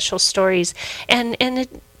their special stories, and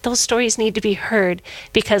those stories need to be heard,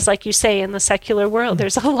 because like you say, in the secular world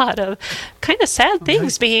there's a lot of kind of sad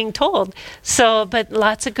things being told, but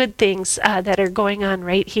lots of good things that are going on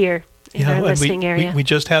right here in our listening area. We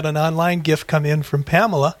just had an online gift come in from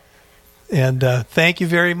Pamela, and thank you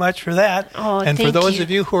very much for that. And for those of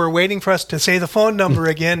you who are waiting for us to say the phone number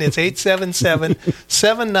again, it's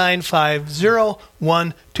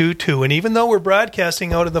 877-795-0122. And even though we're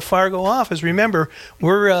broadcasting out of the Fargo office, remember,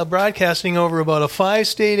 we're broadcasting over about a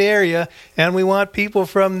 5-state area, and we want people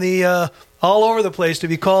from the all over the place to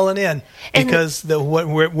be calling in, because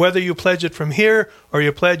whether you pledge it from here or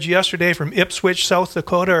you pledge yesterday from Ipswich, South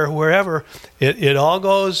Dakota, or wherever, it all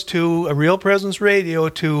goes to a Real Presence Radio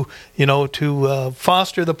to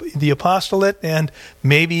foster the apostolate, and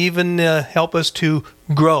maybe even help us to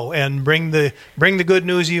grow and bring the good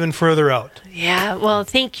news even further out. Yeah, well,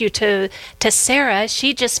 thank you to Sarah.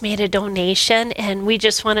 She just made a donation, and we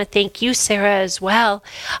just want to thank you, Sarah, as well.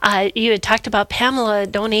 You had talked about Pamela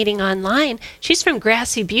donating online. She's from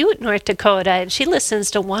Grassy Butte, North Dakota, and she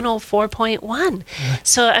listens to 104.1.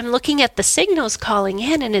 So I'm looking at the signals calling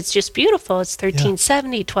in, and it's just beautiful. It's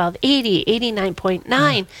 1370, 1280,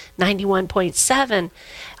 89.9, 91.7,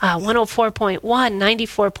 104.1,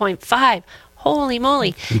 94.5. Holy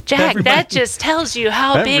moly. Jack, that just tells you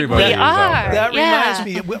how big we Everybody is out are. there. That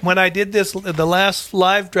reminds me, when I did this, the last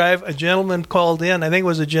live drive, a gentleman called in. I think it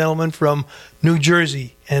was a gentleman from New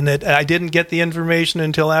Jersey, and I didn't get the information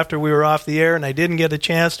until after we were off the air, and I didn't get a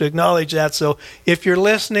chance to acknowledge that. So if you're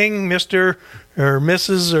listening, Mr. or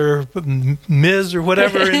Mrs. or Ms. or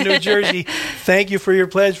whatever in New Jersey, thank you for your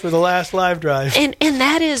pledge for the last live drive. And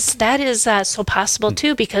that is so possible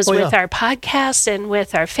too, because with our podcast and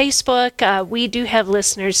with our Facebook, we do have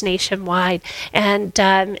listeners nationwide, and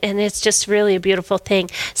it's just really a beautiful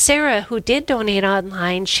thing. Sarah, who did donate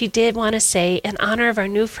online, she did want to say, in honor of our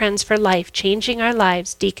new friends for life, changing our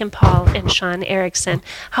lives, Deacon Paul and Sean Erickson.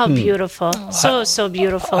 How beautiful! So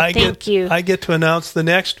beautiful. Thank you. I get to announce the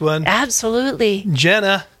next one. Absolutely.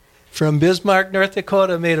 Jenna from Bismarck, North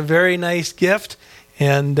Dakota, made a very nice gift,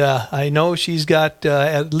 and I know she's got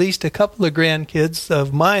at least a couple of grandkids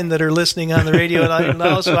of mine that are listening on the radio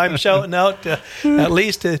now, so I'm shouting out at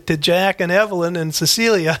least to Jack and Evelyn and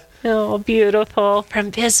Cecilia. Oh, beautiful.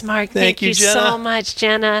 From Bismarck. Thank you Jenna. so much,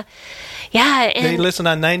 Jenna. Yeah. They listen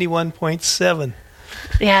on 91.7.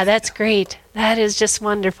 Yeah, that's great. That is just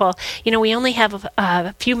wonderful. You know, we only have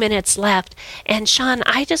a few minutes left. And Sean,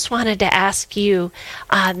 I just wanted to ask you,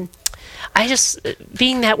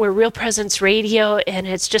 being that we're Real Presence Radio, and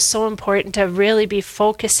it's just so important to really be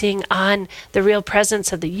focusing on the real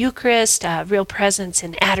presence of the Eucharist, real presence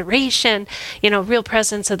in adoration, real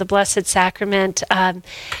presence of the Blessed Sacrament.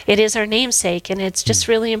 It is our namesake, and it's just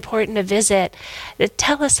really important to visit.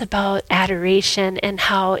 Tell us about adoration and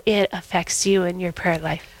how it affects you in your prayer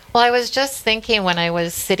life. Well, I was just thinking when I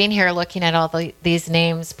was sitting here looking at all these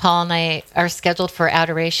names, Paul and I are scheduled for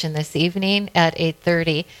adoration this evening at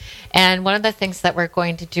 8:30. And one of the things that we're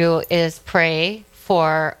going to do is pray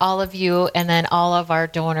for all of you and then all of our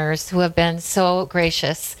donors who have been so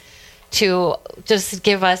gracious to just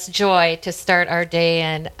give us joy to start our day.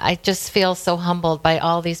 And I just feel so humbled by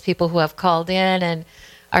all these people who have called in and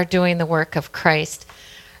are doing the work of Christ.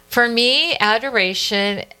 For me,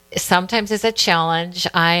 adoration sometimes is a challenge.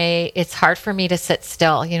 It's hard for me to sit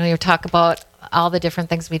still. You talk about all the different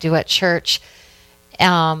things we do at church.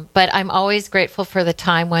 But I'm always grateful for the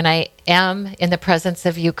time when I am in the presence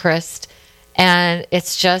of Eucharist, and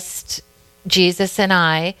it's just Jesus and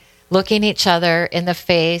I looking each other in the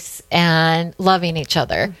face and loving each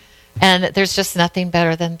other. And there's just nothing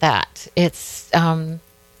better than that. It's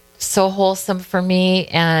so wholesome for me,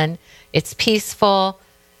 and it's peaceful.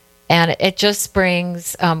 And it just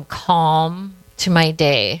brings calm to my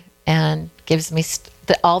day and gives me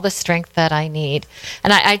all the strength that I need.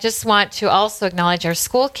 And I just want to also acknowledge our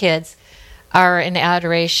school kids are in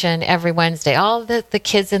adoration every Wednesday, all the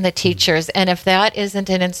kids and the teachers. And if that isn't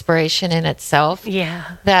an inspiration in itself,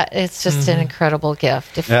 that it's just an incredible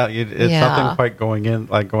gift. It's something quite going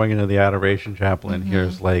into the adoration chapel, and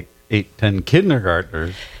here's like 8-10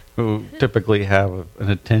 kindergartners who typically have an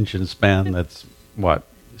attention span that's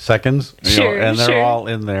seconds, and they're all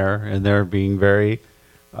in there, and they're being very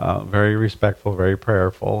very respectful, very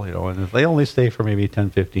prayerful, and if they only stay for maybe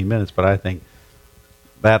 10-15 minutes, but I think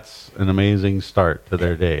that's an amazing start to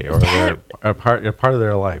their day, or a part of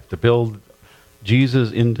their life, to build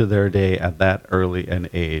Jesus into their day at that early an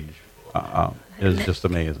age is just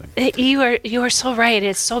amazing. You are so right.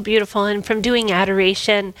 It's so beautiful. And from doing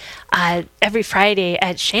adoration every Friday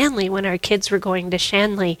at Shanley, when our kids were going to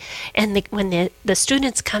Shanley, and when the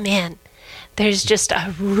students come in, there's just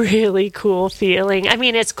a really cool feeling. I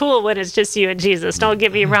mean, it's cool when it's just you and Jesus, don't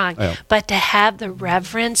get me wrong. Yeah. But to have the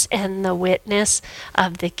reverence and the witness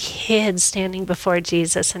of the kids standing before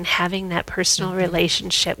Jesus and having that personal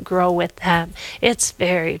relationship grow with them, it's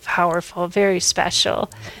very powerful, very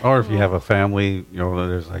special. Or if you have a family,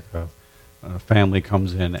 there's like a family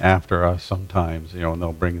comes in after us sometimes, and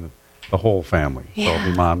they'll bring the whole family. Yeah. So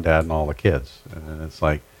it'll be mom, dad, and all the kids. And it's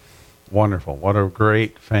like, wonderful. What a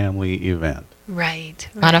great family event. Right.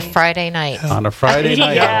 On a Friday night. On a Friday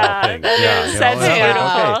night.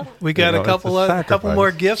 That's beautiful. We got a couple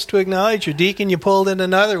more gifts to acknowledge. Your deacon, you pulled in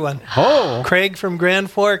another one. Oh. Craig from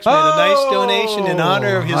Grand Forks made a nice donation in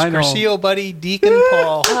honor of his Cursillo buddy, Deacon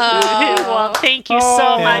Paul. Well, thank you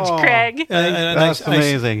so much, Craig. That's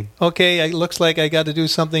amazing. Okay, it looks like I got to do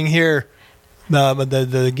something here.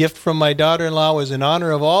 The gift from my daughter-in-law was in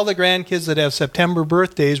honor of all the grandkids that have September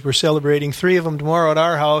birthdays. We're celebrating 3 of them tomorrow at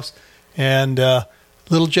our house, and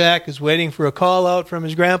little Jack is waiting for a call out from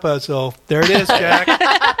his grandpa. So there it is, Jack.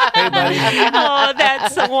 Hey, buddy. Oh,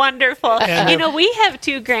 that's wonderful. And, we have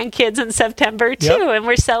 2 grandkids in September, too, Yep. and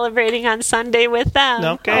we're celebrating on Sunday with them.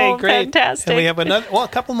 Okay, great. Fantastic. And we have a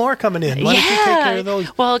couple more coming in. Why don't you take care of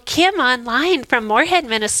those? Well, Kim online from Moorhead,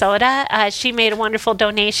 Minnesota, she made a wonderful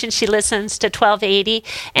donation. She listens to 1280,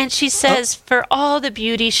 and she says, for all the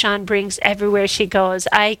beauty Sean brings everywhere she goes,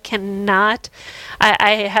 I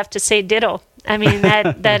have to say ditto. I mean,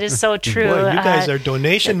 that is so true. Boy, you guys are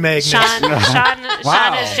donation magnets. Sean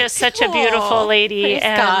is just such a beautiful lady,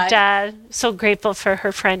 and so grateful for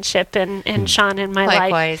her friendship and Sean in my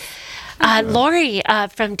life. Likewise. Lori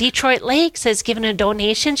from Detroit Lakes has given a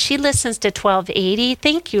donation. She listens to 1280.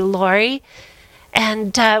 Thank you, Lori.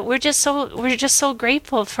 And we're just so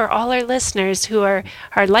grateful for all our listeners who are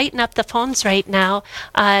lighting up the phones right now.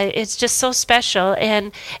 It's just so special.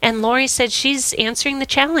 And Lori said she's answering the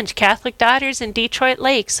challenge, Catholic Daughters in Detroit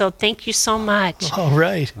Lakes. So thank you so much. All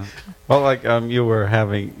right. Well, like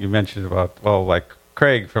you mentioned about, like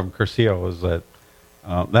Craig from Curcio was that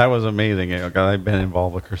was amazing. I've been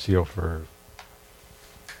involved with Curcio for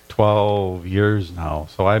 12 years now,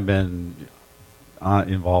 so I've been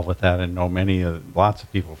involved with that and know lots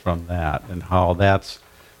of people from that, and how that's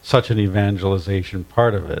such an evangelization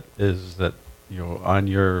part of it is that on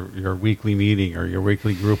your weekly meeting or your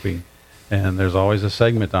weekly grouping, and there's always a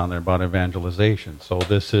segment on there about evangelization. So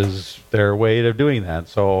this is their way of doing that.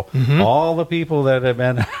 So all the people that have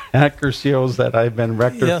been at Curcio's that I've been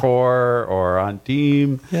rector for or on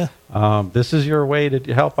team, this is your way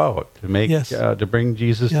to help out, to make to bring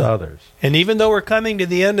Jesus to others. And even though we're coming to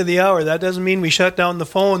the end of the hour, that doesn't mean we shut down the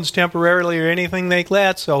phones temporarily or anything like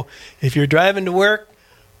that. So if you're driving to work,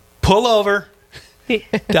 pull over,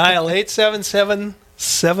 dial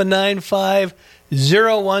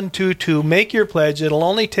 877-795-0122. Make your pledge. It'll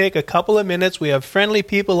only take a couple of minutes. We have friendly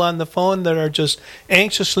people on the phone that are just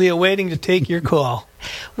anxiously awaiting to take your call.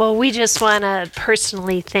 Well, we just want to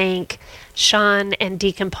personally thank Sean and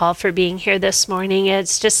Deacon Paul for being here this morning.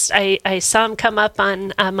 It's just, I saw him come up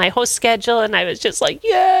on my host schedule, and I was just like,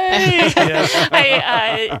 yay!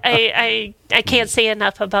 I can't say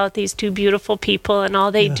enough about these 2 beautiful people and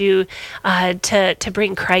all they do to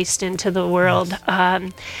bring Christ into the world.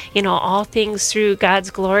 All things through God's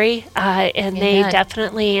glory, and Amen. They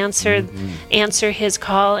definitely answer his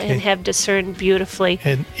call and have discerned beautifully.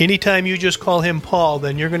 And anytime you just call him Paul,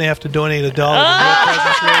 then you're going to have to donate $1 to Real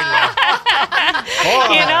Presence Radio.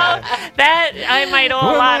 That I might owe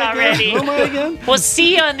a lot already. Who am I again? We'll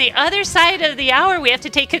see you on the other side of the hour. We have to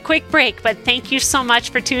take a quick break, but thank you so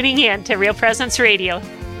much for tuning in to Real Presence Radio.